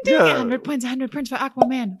 ding, ding, ding. Yeah. 100 points for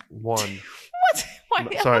Aquaman. 1. What? Why?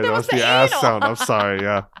 Sorry, that was the ass sound. I'm sorry,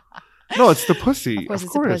 yeah. No, it's the pussy. Of course, of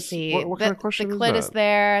it's course. the pussy. What kind of question the is clit that? is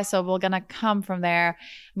there, so we're gonna come from there.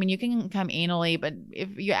 I mean, you can come anally, but if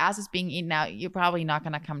your ass is being eaten out, you're probably not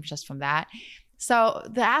gonna come just from that. So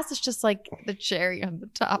the ass is just like the cherry on the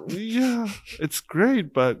top. Yeah, it's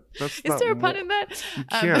great, but that's Is there a pun in that? You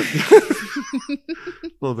can't. A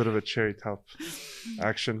little bit of a cherry top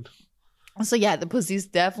action. So yeah, the pussy's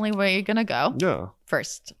definitely where you're gonna go. Yeah.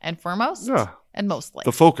 First and foremost. Yeah. And mostly.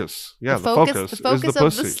 The focus. Yeah, the focus is the of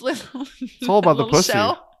pussy. this little, It's all about the pussy.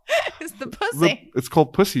 Is the pussy. It's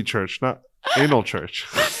called pussy church, not anal church.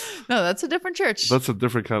 No, that's a different church. That's a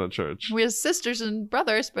different kind of church. We're sisters and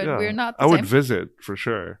brothers, but Yeah. we're not the I same. would visit for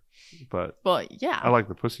sure, but Well, yeah. I like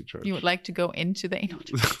the pussy church. You would like to go into the anal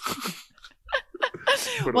church.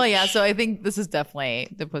 Well, yeah. So I think this is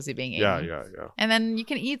definitely the pussy being eaten. Yeah. And then you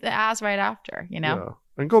can eat the ass right after, Yeah.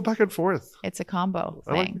 And go back and forth. It's a combo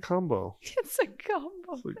I like the thing. combo. It's a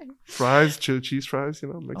combo like thing. Fries, cheese fries,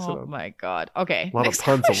 mix it Oh up. my God. Okay. A lot of next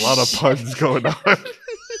puns, question. a lot of puns going on.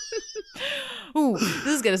 Ooh, this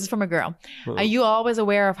is good. This is from a girl. Are you always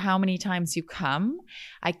aware of how many times you come?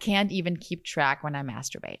 I can't even keep track when I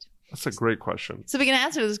masturbate. That's a great question. So we can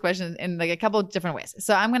answer this question in like a couple of different ways.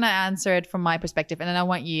 So I'm going to answer it from my perspective, and then I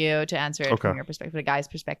want you to answer it from your perspective, the guy's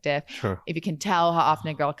perspective. Sure. If you can tell how often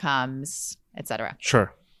a girl comes, etc.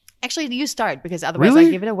 Sure. Actually, you start because otherwise Really?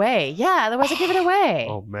 I give it away. Yeah, otherwise I give it away.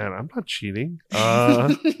 Oh man, I'm not cheating.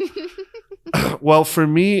 Well, for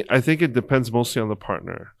me, I think it depends mostly on the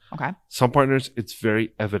partner. Okay. Some partners, it's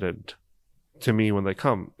very evident to me when they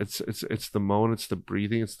come. It's the moan, it's the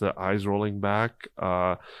breathing, it's the eyes rolling back.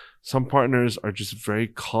 Some partners are just very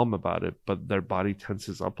calm about it, but their body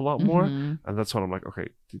tenses up a lot more, and that's when I'm like, okay.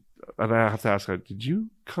 And I have to ask her, did you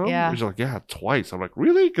come? Yeah. And she's like, yeah, twice. I'm like,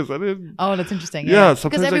 really? Because I didn't. Oh, that's interesting. Yeah, Because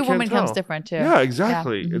sometimes every I can't woman comes tell. different too. Yeah,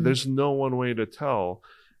 exactly. Yeah. There's no one way to tell.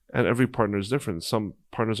 And every partner is different. Some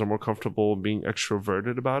partners are more comfortable being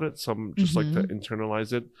extroverted about it. Some just like to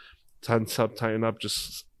internalize it, tense up, tighten up,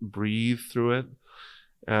 just breathe through it.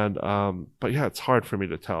 And but yeah, it's hard for me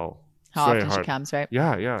to tell. How It's very often she hard. comes, right?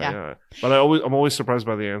 Yeah. But I'm always surprised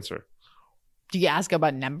by the answer. Do you ask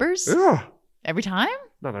about numbers Yeah. every time?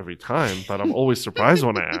 Not every time, but I'm always surprised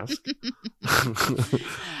when I ask.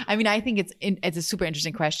 I mean, I think it's a super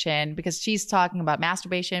interesting question because she's talking about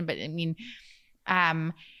masturbation, but I mean,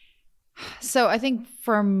 so I think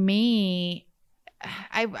for me,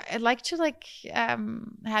 I'd like to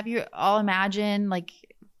have you all imagine like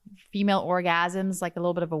female orgasms like a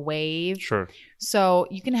little bit of a wave. Sure. So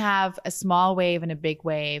you can have a small wave and a big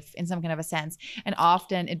wave in some kind of a sense. And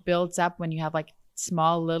often it builds up when you have like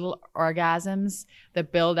small little orgasms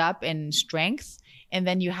that build up in strength. And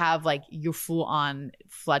then you have like your full on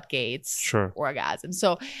floodgates orgasm.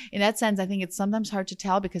 So in that sense, I think it's sometimes hard to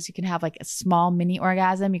tell because you can have like a small mini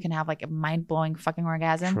orgasm. You can have like a mind blowing fucking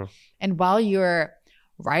orgasm. Sure. And while you're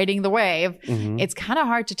riding the wave, Mhm. it's kind of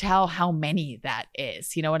hard to tell how many that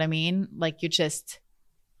is. You know what I mean? Like you just,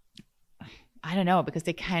 I don't know, because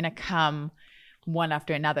they kind of come one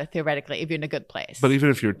after another theoretically if you're in a good place. But even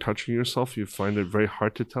if you're touching yourself, you find it very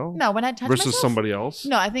hard to tell? No, when I touch versus myself, somebody else?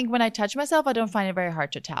 No, I think when I touch myself, I don't find it very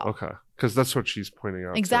hard to tell. Okay. Because that's what she's pointing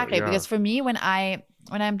out. Exactly. Yeah. Because for me, when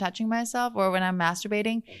I'm touching myself or when I'm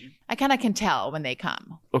masturbating, I kind of can tell when they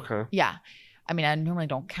come. Okay. Yeah. I mean, I normally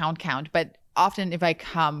don't count, but often if I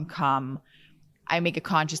come, I make a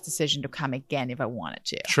conscious decision to come again if I wanted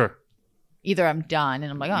to. Sure. Either I'm done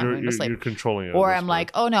and I'm like, oh, I'm going to sleep. You're controlling it. Or I'm like,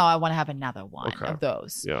 oh no, I want to have another one Okay. of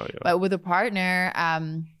those. Yeah. But with a partner,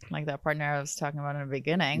 like that partner I was talking about in the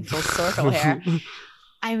beginning, full circle here.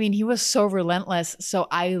 I mean, he was so relentless. So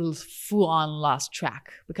I full on lost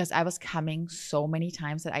track because I was coming so many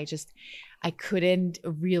times that I can't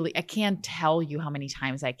tell you how many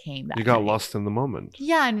times I came that You got night. lost in the moment.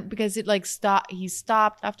 Yeah, and because it like he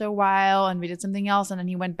stopped after a while and we did something else and then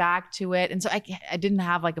he went back to it. And so I didn't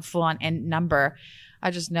have like a full on end number. I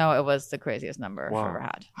just know it was the craziest number I've ever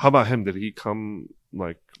had. How about him? Did he come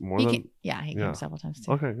like more than? He came several times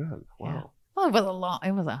too. Okay, good. Wow. Yeah. Well,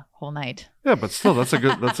 it was a whole night. Yeah, but still, that's a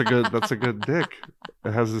good dick.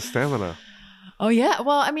 It has the stamina. Oh yeah.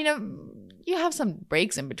 Well, I mean, you have some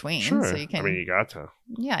breaks in between, Sure. so you can. I mean, you got to.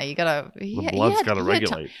 Yeah, you gotta. The blood's got to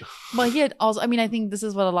regulate. Well, he had also. I mean, I think this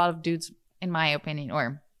is what a lot of dudes, in my opinion,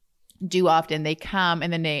 or do often. They come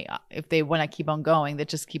and then if they want to keep on going,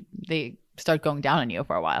 they start going down on you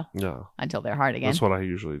for a while. Yeah. Until they're hard again. That's what I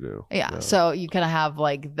usually do. Yeah. So you kind of have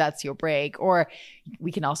like that's your break, or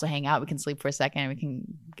we can also hang out. We can sleep for a second. We can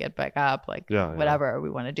get back up, like whatever we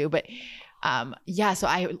want to do. But so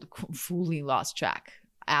I fully lost track.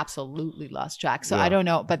 Absolutely lost track. So I don't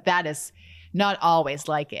know, but that is not always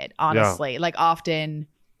like it, honestly. Like often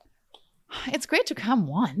it's great to come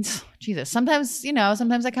once. Jesus. Sometimes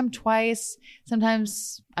I come twice.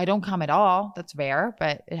 Sometimes I don't come at all. That's rare,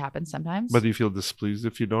 but it happens sometimes. But do you feel displeased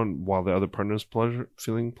if you don't while the other partner's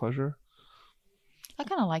feeling pleasure? I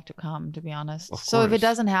kind of like to come, to be honest. So if it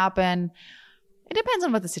doesn't happen, it depends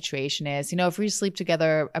on what the situation is. If we sleep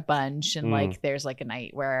together a bunch and like there's like a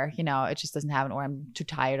night where, it just doesn't happen, or I'm too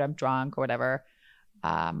tired, I'm drunk or whatever.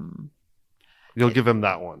 You'll give him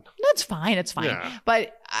that one. That's fine. It's fine. Yeah.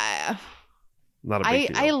 But not a big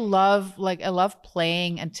deal. I love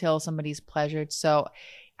playing until somebody's pleasured. So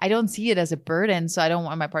I don't see it as a burden. So I don't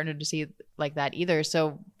want my partner to see it like that either.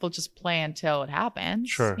 So we'll just play until it happens.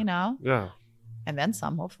 Sure. Yeah. And then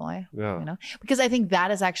some, hopefully. Yeah. Because I think that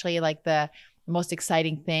is actually like the most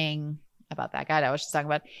exciting thing about that guy that I was just talking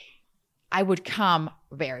about. I would come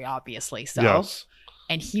very obviously so. Yes.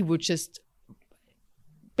 And he would just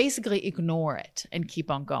basically ignore it and keep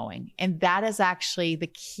on going. And that is actually the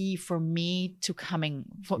key for me to coming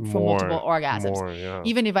for multiple orgasms.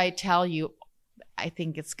 Even if I tell you, I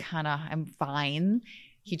think it's I'm fine.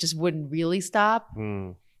 He just wouldn't really stop,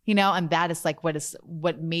 and that is like what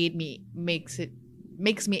makes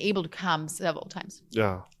me able to come several times.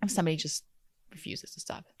 Yeah. If somebody just refuses to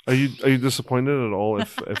stop. Are you disappointed at all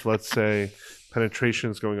if let's say penetration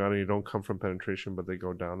is going on and you don't come from penetration, but they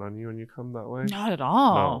go down on you and you come that way? Not at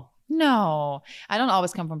all. No. I don't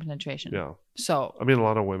always come from penetration. Yeah. So I mean, a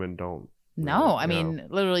lot of women don't. No, I mean,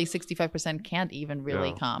 literally 65% can't even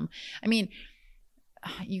really come. I mean,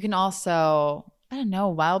 you can also, I don't know,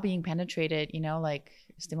 while being penetrated, like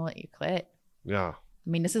stimulate your clit. Yeah. I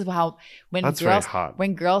mean, this is how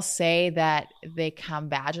when girls say that they come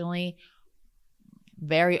vaginally,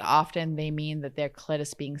 very often they mean that their clit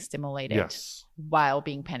is being stimulated while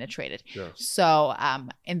being penetrated. Yes. So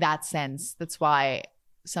in that sense, that's why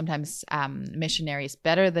sometimes missionary is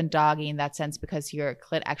better than doggy in that sense, because your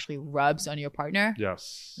clit actually rubs on your partner.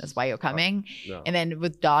 Yes. That's why you're coming. And then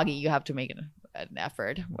with doggy, you have to make an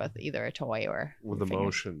effort with either a toy or with the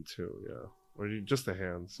motion too. Yeah. Or just the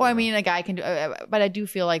hands. Well, I mean, a guy can do, but I do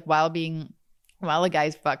feel like while a guy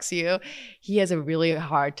fucks you, he has a really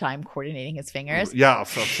hard time coordinating his fingers. Yeah,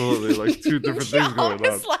 absolutely. Like two different things going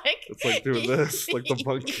on. It's like doing this, like the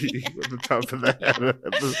monkey at the top of the head.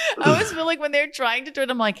 I always feel like when they're trying to do it,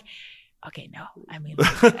 I'm like, okay, no. I mean,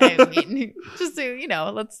 just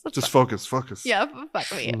to, let's just focus. Yeah,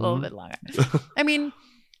 fuck me a little bit longer. I mean,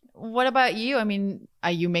 what about you? I mean,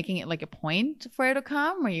 are you making it like a point for it to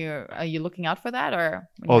come? Are you looking out for that, or?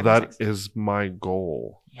 That is my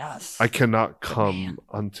goal. Yes. I cannot come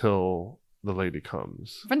until the lady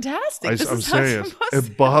comes. Fantastic. I'm serious.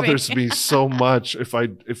 It bothers me so much if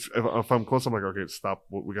I'm close. I'm like, okay, stop.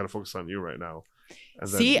 We got to focus on you right now. And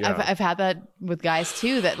see, then, I've had that with guys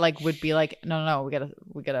too. That like would be like, no, we gotta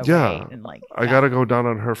wait and like. I gotta go down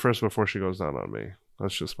on her first before she goes down on me.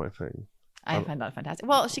 That's just my thing. I find that fantastic.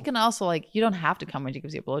 Well, she can also you don't have to come when she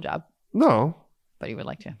gives you a blowjob. No. But you would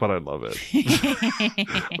like to. But I love it.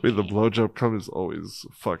 I mean, the blowjob cum is always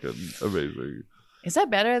fucking amazing. Is that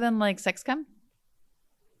better than sex cum?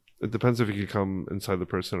 It depends if you can come inside the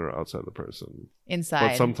person or outside the person. Inside.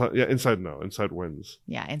 But sometimes, inside no. Inside wins.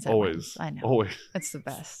 Yeah, inside always wins. I know. Always. It's the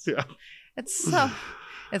best. Yeah. It's the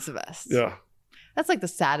best. Yeah. That's the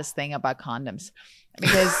saddest thing about condoms.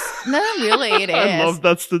 Because, no, really, it is. I love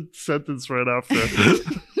that's the sentence right after.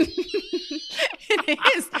 It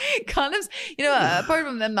is. Condoms, apart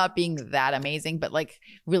from them not being that amazing, but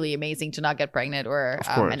really amazing to not get pregnant or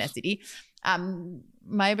an STD.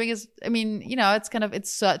 My biggest,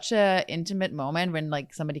 it's such a intimate moment when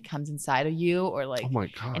somebody comes inside of you or oh my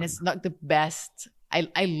God. And it's not the best.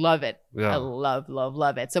 I love it. Yeah. I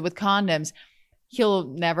love it. So with condoms, he'll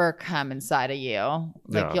never come inside of you.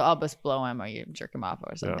 Like Yeah. you'll always blow him or you jerk him off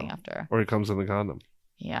or something Yeah. after. Or he comes in the condom.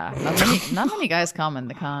 Yeah. Not many guys come in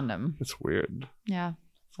the condom. It's weird. Yeah.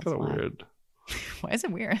 It's kind of why. weird. Why is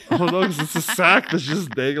it weird? I don't know, because it's a sack that's just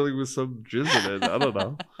dangling with some jizz in it. I don't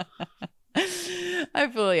know. I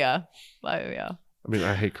feel yeah. Yeah. I mean,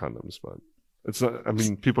 I hate condoms, but it's not. I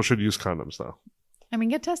mean, people should use condoms though. I mean,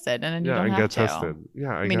 get tested and then you Yeah, don't and have get to. tested. Yeah,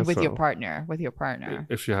 I I mean, guess with so. your partner. With your partner.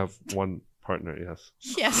 If you have one partner, yes.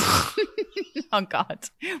 Yes. Oh God,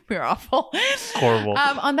 we're awful. Horrible.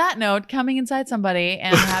 On that note, coming inside somebody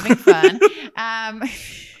and having fun.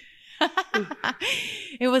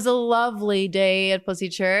 It was a lovely day at Pussy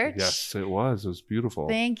Church. Yes, it was. It was beautiful.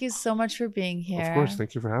 Thank you so much for being here. Of course.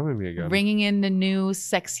 Thank you for having me again. Bringing in the new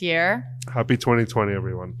sex year. Happy 2020,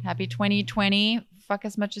 everyone. Happy 2020. Fuck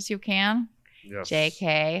as much as you can. Yes.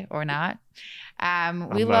 JK or not. We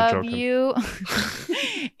not love joking. you.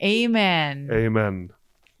 Amen. Amen.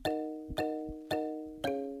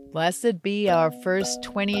 Blessed be our first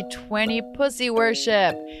 2020 pussy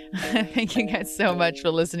worship. Thank you guys so much for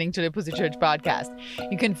listening to the Pussy Church podcast.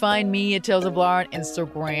 You can find me at Tales of Laura on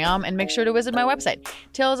Instagram and make sure to visit my website,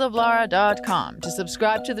 talesoflaura.com, to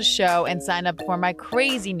subscribe to the show and sign up for my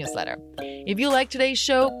crazy newsletter. If you like today's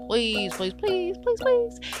show, please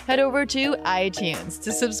head over to iTunes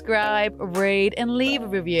to subscribe, rate, and leave a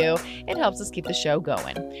review. It helps us keep the show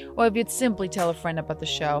going. Or if you'd simply tell a friend about the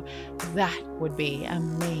show, that would be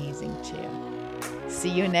amazing too. See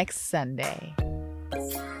you next Sunday.